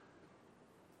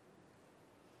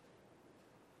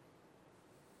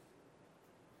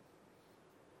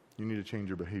 You need to change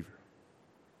your behavior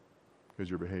because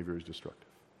your behavior is destructive.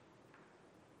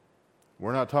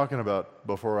 We're not talking about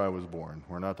before I was born.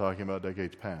 We're not talking about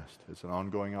decades past. It's an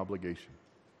ongoing obligation.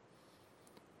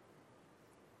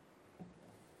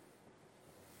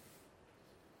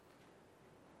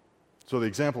 So the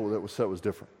example that was set was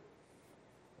different.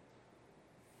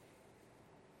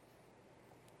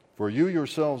 For you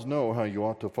yourselves know how you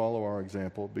ought to follow our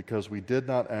example, because we did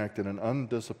not act in an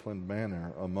undisciplined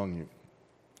manner among you.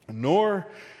 Nor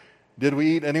did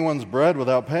we eat anyone's bread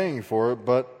without paying for it,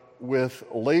 but with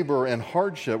labor and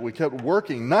hardship we kept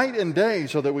working night and day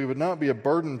so that we would not be a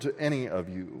burden to any of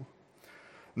you.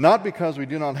 Not because we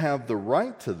do not have the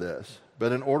right to this,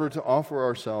 but in order to offer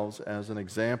ourselves as an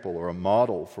example or a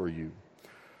model for you,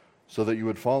 so that you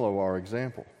would follow our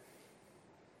example.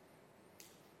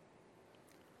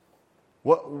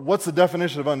 What's the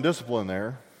definition of undisciplined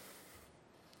there?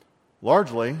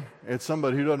 Largely, it's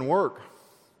somebody who doesn't work.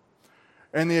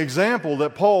 And the example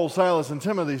that Paul, Silas, and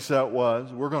Timothy set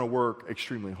was, we're going to work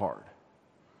extremely hard.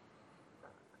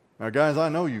 Now, guys, I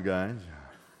know you guys,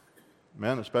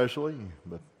 men especially,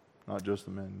 but not just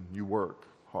the men, you work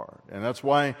hard. And that's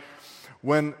why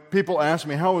when people ask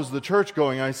me, how is the church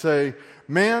going? I say,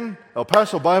 man, El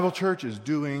Paso Bible Church is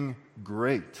doing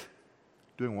great.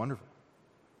 Doing wonderful.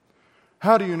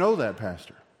 How do you know that,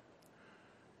 Pastor?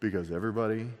 Because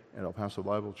everybody at El Paso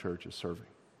Bible Church is serving.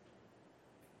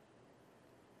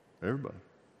 Everybody.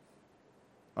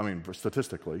 I mean,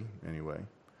 statistically, anyway.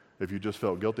 If you just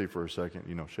felt guilty for a second,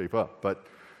 shape up. But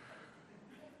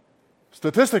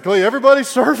statistically, everybody's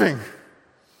serving.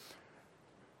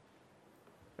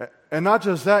 And not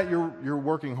just that, you're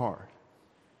working hard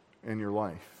in your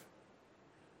life.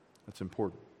 That's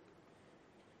important.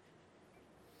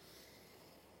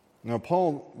 Now,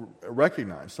 Paul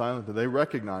recognized, silently, they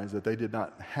recognized that they did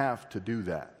not have to do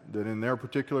that. That in their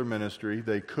particular ministry,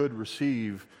 they could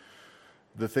receive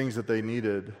the things that they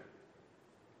needed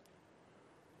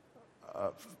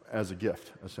as a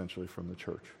gift, essentially, from the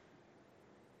church,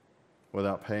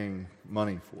 without paying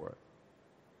money for it.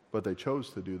 But they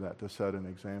chose to do that to set an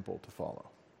example to follow.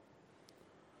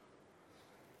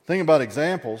 The thing about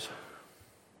examples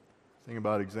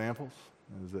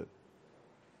is that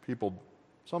people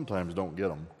sometimes don't get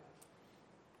them,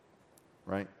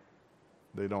 right?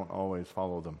 They don't always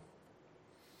follow them.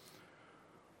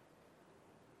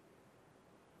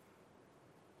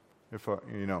 If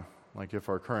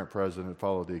our current president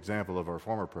followed the example of our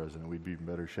former president, we'd be in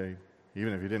better shape,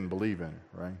 even if he didn't believe in it,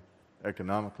 right?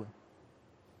 Economically.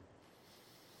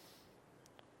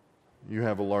 You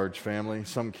have a large family.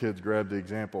 Some kids grab the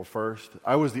example first.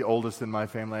 I was the oldest in my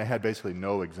family. I had basically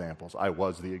no examples. I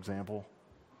was the example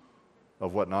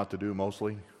of what not to do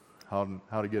mostly, how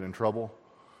to get in trouble.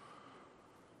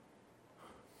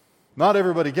 Not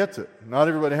everybody gets it. Not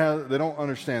everybody they don't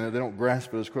understand it. They don't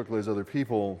grasp it as quickly as other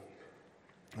people.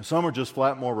 Some are just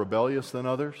flat more rebellious than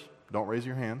others. Don't raise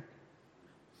your hand.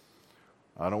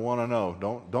 I don't want to know.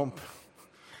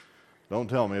 Don't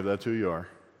tell me if that's who you are.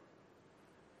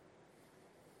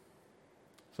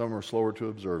 Some are slower to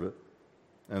observe it,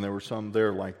 and there were some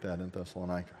there like that in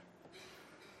Thessalonica.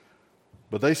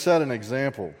 But they set an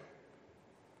example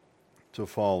to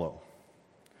follow.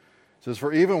 It says,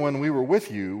 for even when we were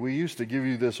with you, we used to give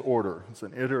you this order. It's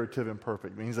an iterative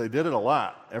imperfect. It means they did it a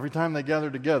lot. Every time they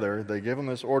gathered together, they gave them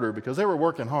this order because they were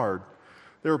working hard.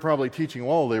 They were probably teaching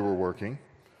while they were working.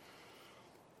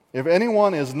 If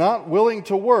anyone is not willing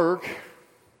to work,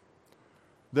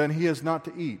 then he is not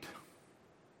to eat.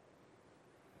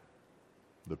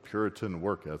 The Puritan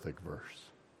work ethic verse.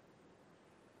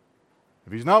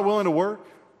 If he's not willing to work,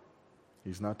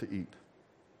 he's not to eat.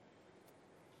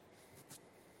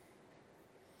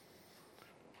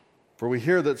 For we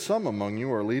hear that some among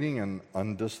you are leading an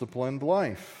undisciplined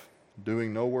life,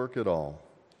 doing no work at all,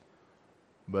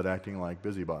 but acting like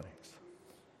busybodies.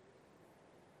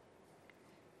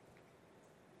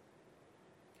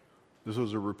 This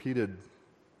was a repeated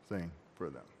thing for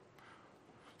them.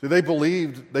 See, they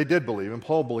did believe, and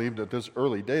Paul believed at this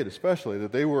early date especially,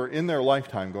 that they were in their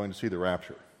lifetime going to see the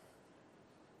rapture.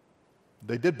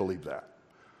 They did believe that.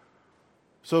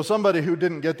 So somebody who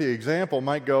didn't get the example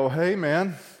might go, hey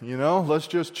man, let's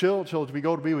just chill till we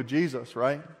go to be with Jesus,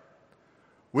 right?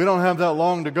 We don't have that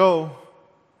long to go,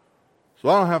 so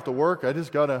I don't have to work, I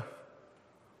just got to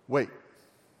wait.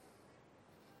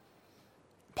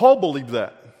 Paul believed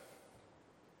that.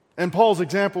 And Paul's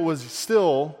example was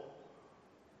still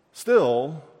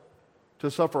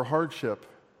to suffer hardship,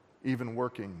 even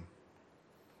working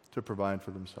to provide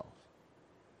for themselves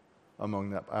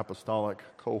among that apostolic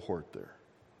cohort there.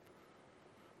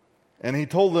 And he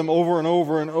told them over and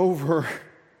over and over,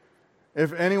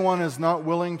 if anyone is not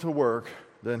willing to work,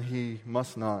 then he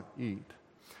must not eat.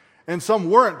 And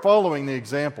some weren't following the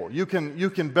example. You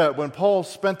can bet when Paul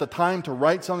spent the time to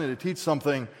write something, to teach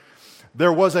something,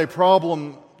 there was a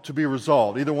problem to be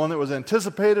resolved, either one that was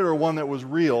anticipated or one that was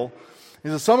real. He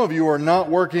says, some of you are not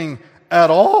working at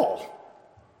all.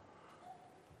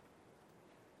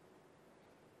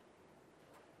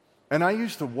 And I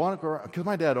used to walk around, because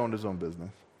my dad owned his own business.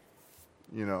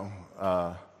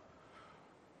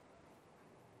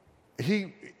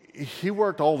 He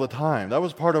worked all the time. That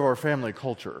was part of our family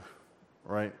culture,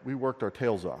 right? We worked our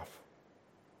tails off.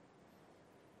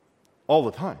 All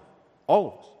the time. All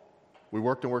of us. We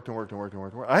worked and worked and worked and worked and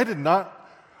worked and worked.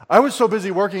 I was so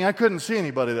busy working, I couldn't see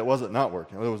anybody that wasn't not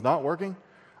working. That was not working.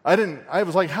 I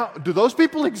was like, how do those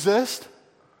people exist?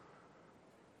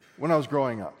 When I was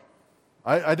growing up,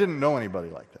 I didn't know anybody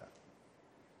like that.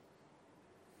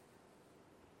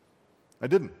 I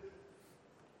didn't.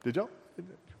 Did y'all?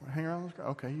 Hang around those guys?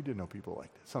 Okay, you did know people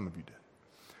like that. Some of you did.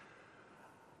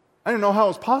 I didn't know how it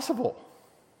was possible.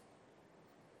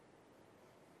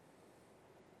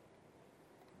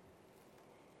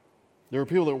 There were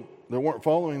people that weren't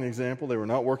following the example. They were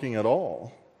not working at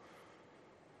all.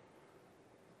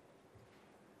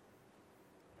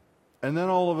 And then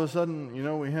all of a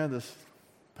sudden, we had this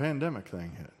pandemic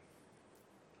thing hit.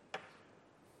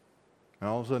 And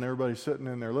all of a sudden, everybody's sitting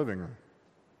in their living room,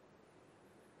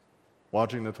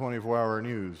 watching the 24-hour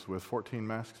news with 14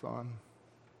 masks on.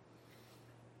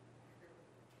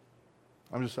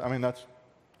 That's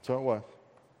how it was.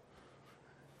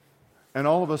 And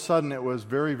all of a sudden, it was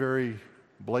very, very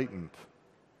blatant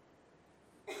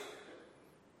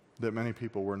that many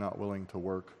people were not willing to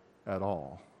work at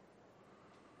all.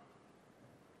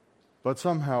 But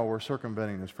somehow we're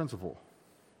circumventing this principle.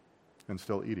 and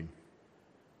still eating.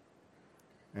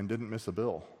 And didn't miss a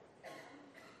bill.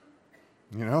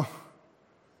 You know?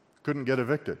 Couldn't get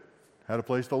evicted. Had a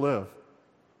place to live.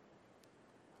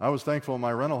 I was thankful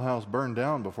my rental house burned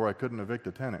down before I couldn't evict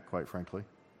a tenant, quite frankly.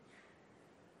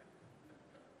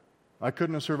 I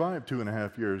couldn't have survived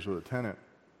 2.5 years with a tenant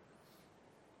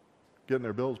getting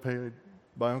their bills paid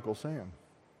by Uncle Sam.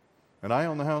 And I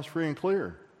own the house free and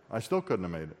clear. I still couldn't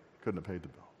have made it. Couldn't have paid the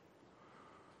bill.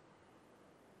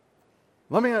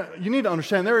 You need to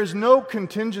understand, there is no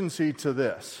contingency to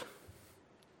this.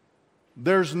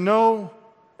 There's no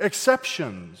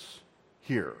exceptions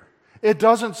here. It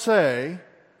doesn't say,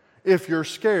 if you're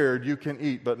scared, you can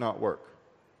eat but not work.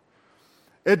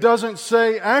 It doesn't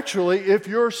say, actually, if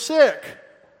you're sick,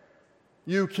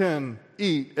 you can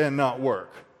eat and not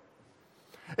work.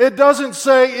 It doesn't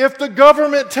say, if the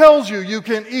government tells you you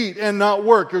can eat and not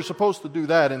work, you're supposed to do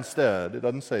that instead. It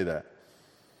doesn't say that.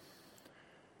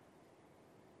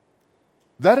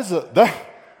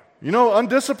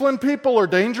 Undisciplined people are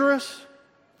dangerous.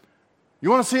 You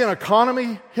want to see an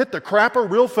economy hit the crapper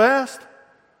real fast?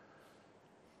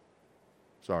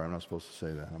 Sorry, I'm not supposed to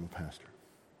say that. I'm a pastor.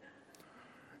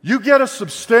 You get a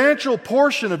substantial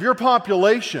portion of your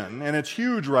population, and it's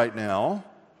huge right now,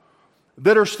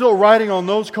 that are still riding on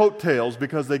those coattails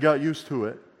because they got used to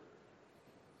it.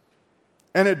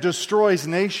 And it destroys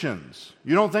nations.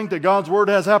 You don't think that God's Word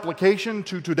has application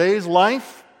to today's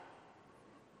life?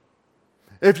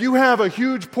 If you have a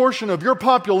huge portion of your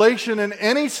population in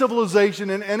any civilization,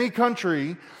 in any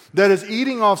country, that is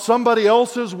eating off somebody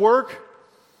else's work,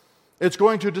 it's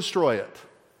going to destroy it.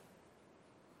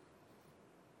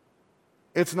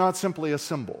 It's not simply a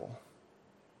symbol.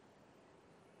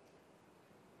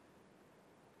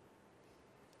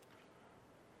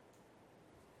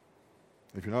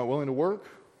 If you're not willing to work,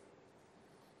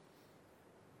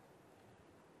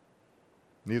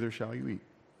 neither shall you eat.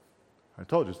 I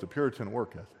told you it's the Puritan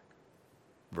work ethic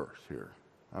verse here.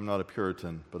 I'm not a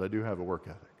Puritan, but I do have a work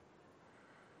ethic.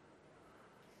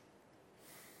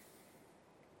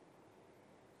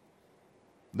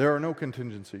 There are no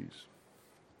contingencies.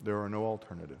 There are no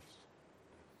alternatives.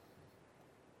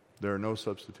 There are no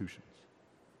substitutions.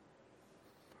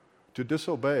 To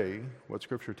disobey what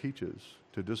Scripture teaches,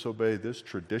 to disobey this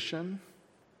tradition,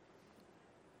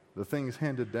 the things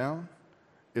handed down,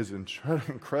 is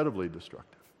incredibly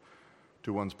destructive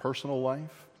to one's personal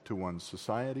life, to one's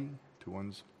society, to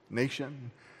one's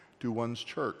nation, to one's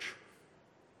church.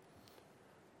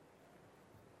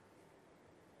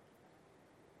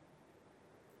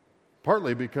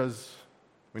 Partly because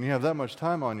when you have that much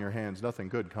time on your hands, nothing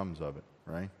good comes of it,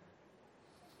 right?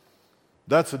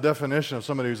 That's the definition of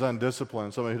somebody who's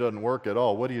undisciplined, somebody who doesn't work at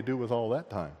all. What do you do with all that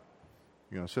time?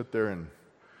 You're going to sit there and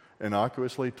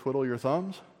innocuously twiddle your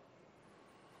thumbs?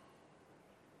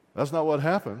 That's not what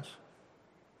happens.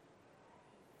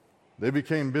 They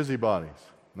became busybodies.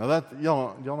 Now that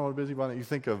y'all know what a busybody? You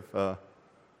think of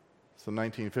some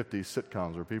 1950s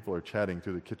sitcoms where people are chatting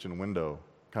through the kitchen window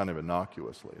kind of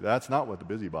innocuously. That's not what the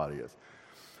busybody is.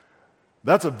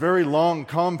 That's a very long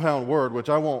compound word, which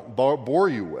I won't bore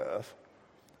you with,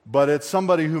 but it's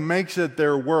somebody who makes it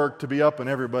their work to be up in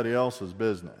everybody else's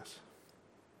business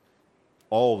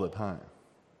all the time.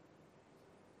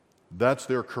 That's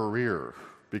their career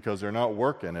because they're not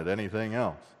working at anything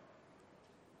else.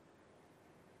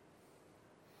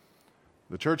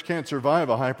 The church can't survive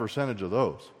a high percentage of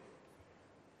those,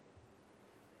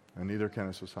 and neither can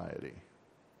a society.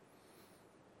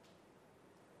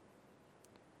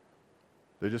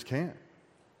 They just can't.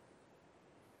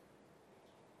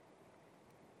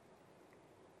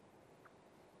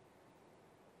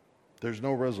 There's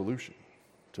no resolution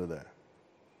to that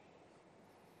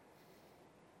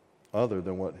other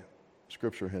than what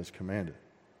Scripture has commanded.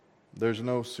 There's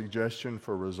no suggestion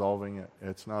for resolving it.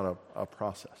 It's not a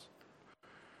process.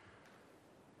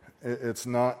 It's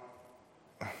not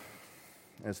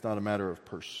a matter of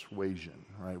persuasion,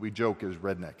 right? We joke as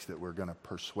rednecks that we're going to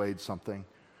persuade something.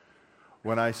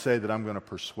 When I say that I'm going to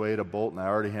persuade a bolt and I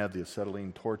already have the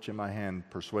acetylene torch in my hand,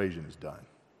 persuasion is done.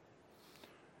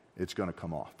 It's going to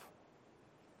come off.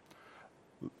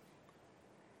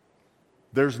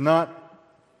 There's not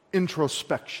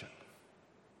introspection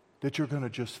that you're going to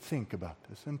just think about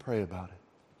this and pray about it.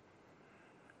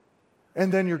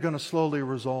 And then you're going to slowly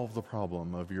resolve the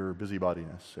problem of your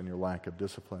busybodiness and your lack of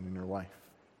discipline in your life.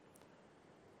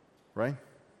 Right?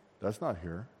 That's not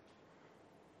here.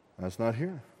 That's not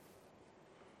here.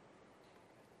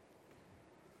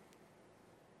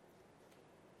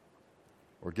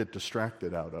 Or get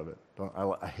distracted out of it.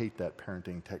 I hate that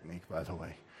parenting technique, by the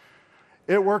way.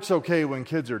 It works okay when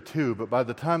kids are 2, but by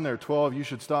the time they're 12, you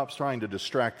should stop trying to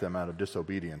distract them out of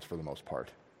disobedience for the most part,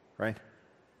 right?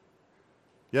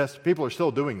 Yes, people are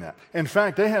still doing that. In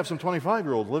fact, they have some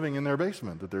 25-year-olds living in their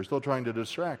basement that they're still trying to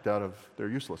distract out of their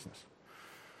uselessness.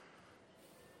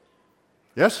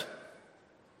 Yes?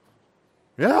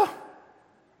 Yeah.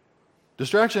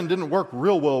 Distraction didn't work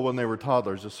real well when they were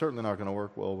toddlers. It's certainly not going to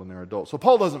work well when they're adults. So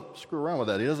Paul doesn't screw around with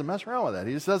that. He doesn't mess around with that.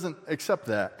 He just doesn't accept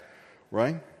that,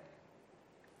 right?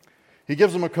 He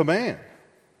gives them a command.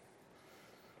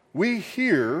 We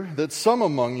hear that some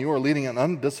among you are leading an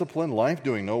undisciplined life,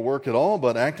 doing no work at all,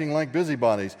 but acting like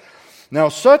busybodies. Now,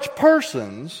 such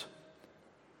persons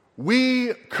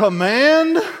we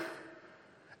command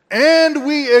and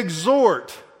we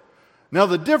exhort. Now,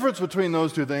 the difference between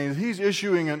those two things, he's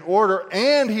issuing an order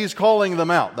and he's calling them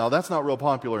out. Now, that's not real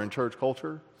popular in church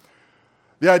culture.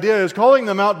 The idea is calling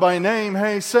them out by name,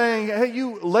 saying, hey,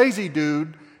 you lazy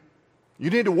dude, you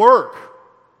need to work.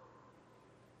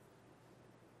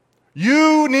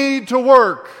 You need to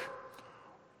work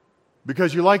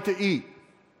because you like to eat,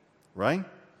 right?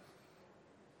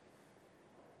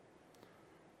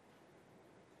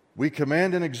 We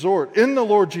command and exhort in the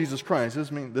Lord Jesus Christ.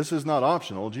 This is not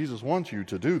optional. Jesus wants you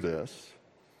to do this.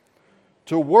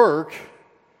 To work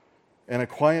in a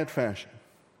quiet fashion.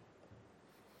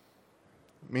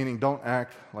 Meaning don't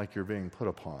act like you're being put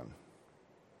upon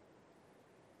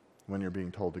when you're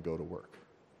being told to go to work.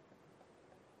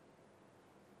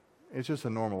 It's just a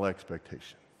normal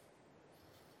expectation.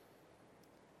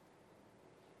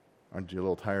 Aren't you a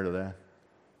little tired of that?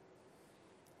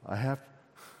 I have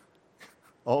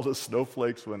all the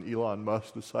snowflakes when Elon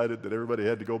Musk decided that everybody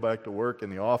had to go back to work in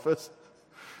the office.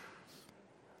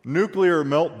 Nuclear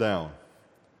meltdown.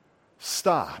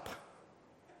 Stop.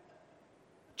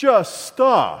 Just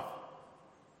stop.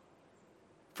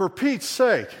 For Pete's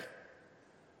sake.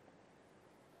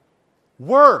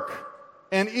 Work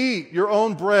and eat your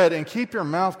own bread and keep your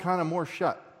mouth kind of more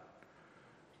shut.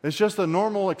 It's just a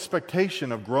normal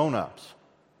expectation of grown-ups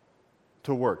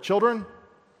to work. Children,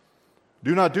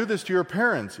 do not do this to your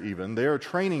parents even. They are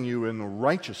training you in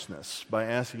righteousness by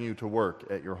asking you to work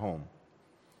at your home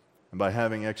and by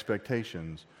having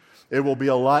expectations. It will be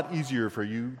a lot easier for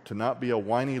you to not be a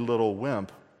whiny little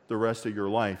wimp the rest of your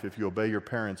life if you obey your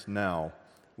parents now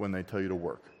when they tell you to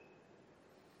work.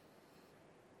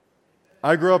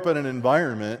 I grew up in an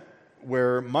environment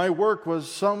where my work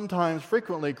was sometimes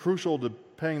frequently crucial to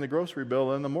paying the grocery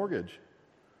bill and the mortgage.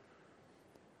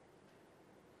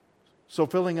 So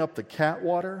filling up the cat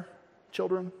water,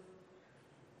 children,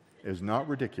 is not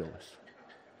ridiculous.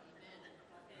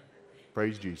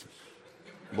 Praise Jesus.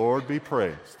 Lord be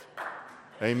praised.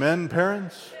 Amen,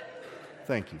 parents?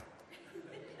 Thank you.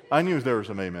 I knew there were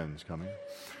some amens coming.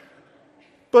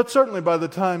 But certainly by the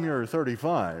time you're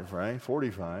 35, right,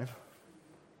 45,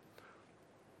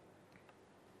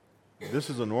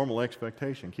 this is a normal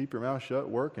expectation. Keep your mouth shut,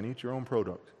 work, and eat your own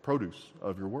produce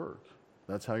of your work.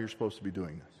 That's how you're supposed to be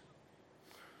doing this.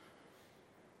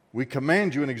 We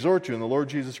command you and exhort you in the Lord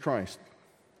Jesus Christ.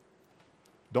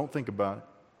 Don't think about it.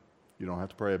 You don't have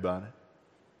to pray about it.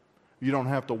 You don't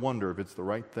have to wonder if it's the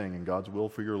right thing in God's will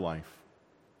for your life.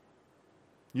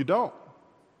 You don't.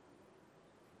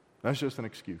 That's just an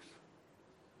excuse.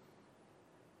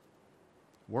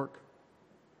 Work.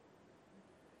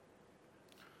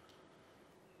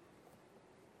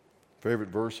 Favorite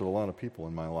verse of a lot of people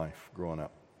in my life growing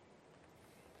up.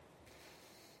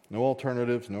 No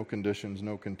alternatives, no conditions,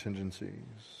 no contingencies.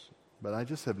 But I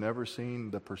just have never seen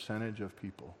the percentage of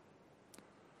people,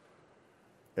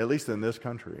 at least in this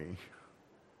country,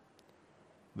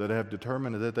 that have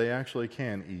determined that they actually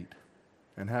can eat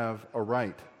and have a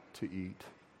right to eat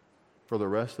for the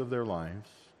rest of their lives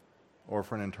or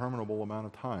for an interminable amount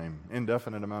of time,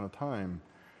 indefinite amount of time,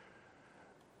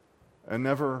 and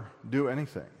never do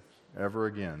anything ever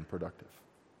again productive.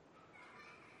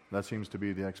 That seems to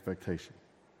be the expectation.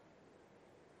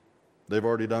 They've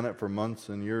already done it for months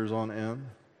and years on end,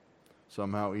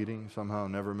 somehow eating, somehow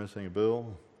never missing a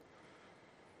bill,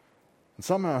 and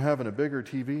somehow having a bigger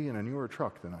TV and a newer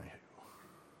truck than I do.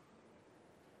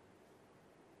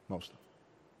 Most of them.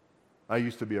 I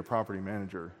used to be a property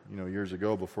manager, years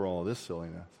ago before all of this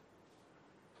silliness.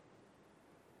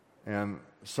 And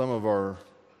some of our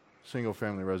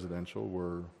single-family residential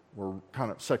were kind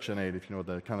of Section 8, if you know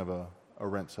that, kind of a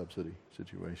rent subsidy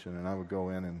situation. And I would go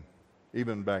in and,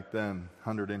 even back then,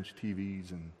 100-inch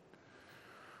TVs and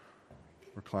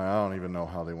recline. I don't even know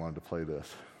how they wanted to play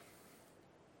this.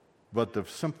 But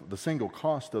the single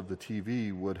cost of the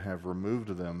TV would have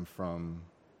removed them from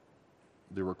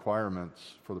the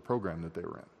requirements for the program that they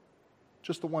were in.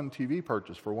 Just the one TV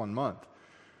purchase for 1 month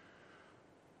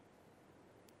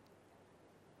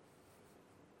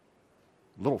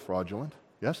A little fraudulent,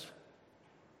 yes?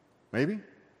 Maybe?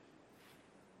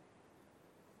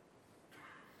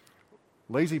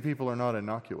 Lazy people are not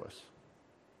innocuous.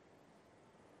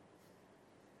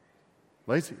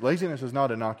 Laziness is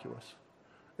not innocuous.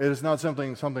 It is not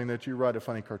something that you write a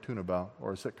funny cartoon about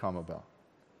or a sitcom about.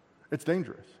 It's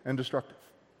dangerous and destructive.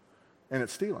 And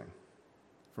it's stealing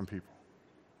from people.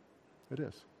 It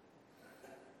is.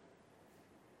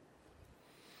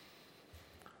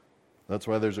 That's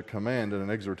why there's a command and an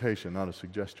exhortation, not a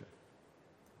suggestion.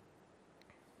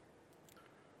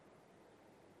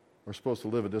 We're supposed to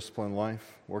live a disciplined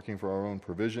life, working for our own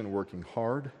provision, working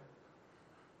hard.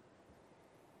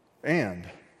 And,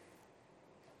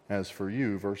 as for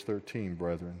you, verse 13,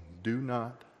 brethren, do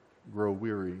not grow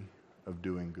weary of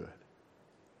doing good.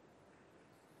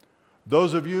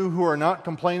 Those of you who are not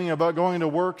complaining about going to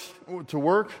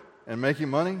work and making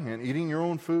money and eating your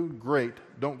own food, great.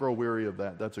 Don't grow weary of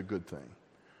that. That's a good thing.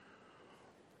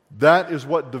 That is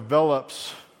what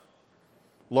develops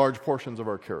large portions of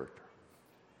our character.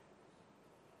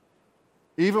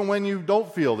 Even when you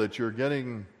don't feel that you're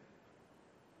getting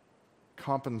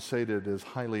compensated as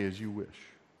highly as you wish,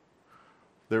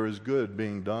 there is good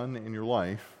being done in your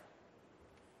life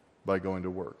by going to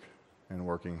work and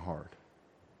working hard.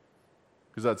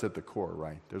 Because that's at the core,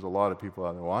 right? There's a lot of people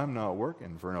out there, well, I'm not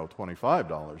working for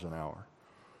 $25 an hour.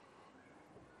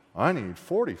 I need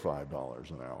 $45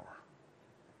 an hour.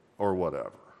 Or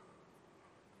whatever.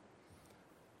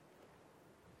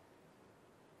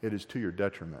 It is to your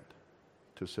detriment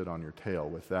to sit on your tail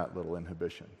with that little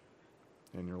inhibition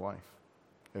in your life,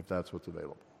 if that's what's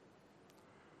available.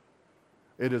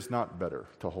 It is not better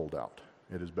to hold out.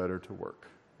 It is better to work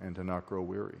and to not grow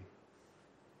weary.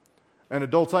 And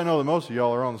adults, I know that most of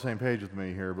y'all are on the same page with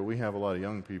me here, but we have a lot of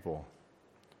young people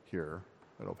here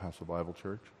at El Paso Bible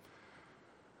Church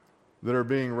that are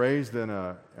being raised in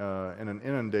an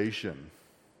inundation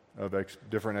of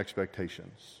different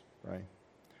expectations, right?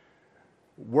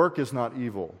 Work is not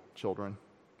evil, children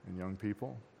and young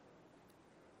people.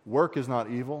 Work is not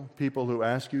evil. People who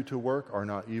ask you to work are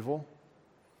not evil.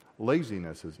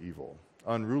 Laziness is evil.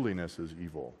 Unruliness is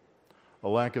evil. A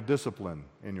lack of discipline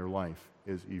in your life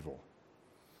is evil.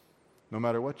 No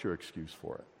matter what your excuse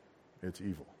for it, it's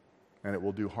evil, and it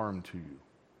will do harm to you.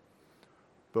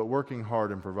 But working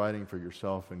hard and providing for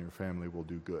yourself and your family will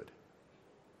do good.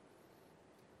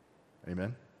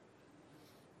 Amen?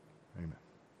 Amen.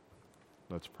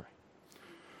 Let's pray.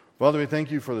 Father, we thank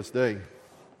you for this day.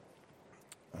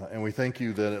 And we thank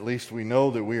you that at least we know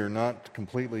that we are not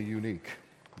completely unique.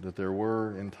 That there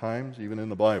were in times, even in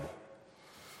the Bible,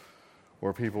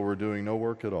 where people were doing no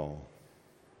work at all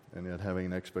and yet having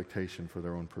an expectation for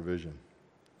their own provision.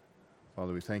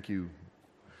 Father, we thank you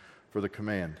for the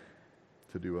command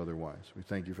to do otherwise. We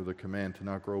thank you for the command to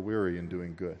not grow weary in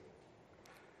doing good.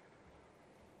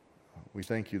 We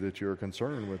thank you that you're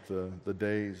concerned with the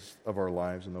days of our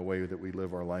lives and the way that we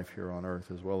live our life here on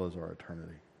earth as well as our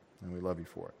eternity. And we love you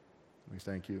for it. We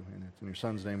thank you. And it's in your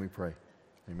Son's name we pray.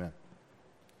 Amen.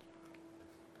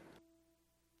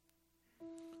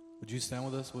 Would you stand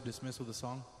with us? We'll dismiss with a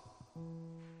song.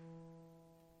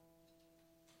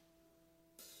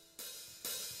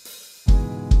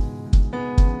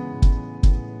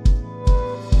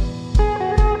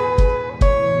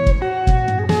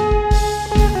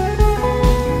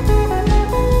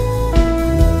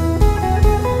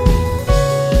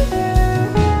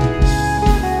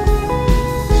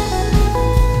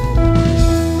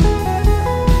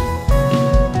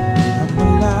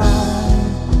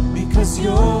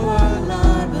 You're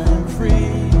alive and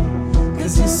free,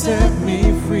 'cause you set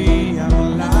me free.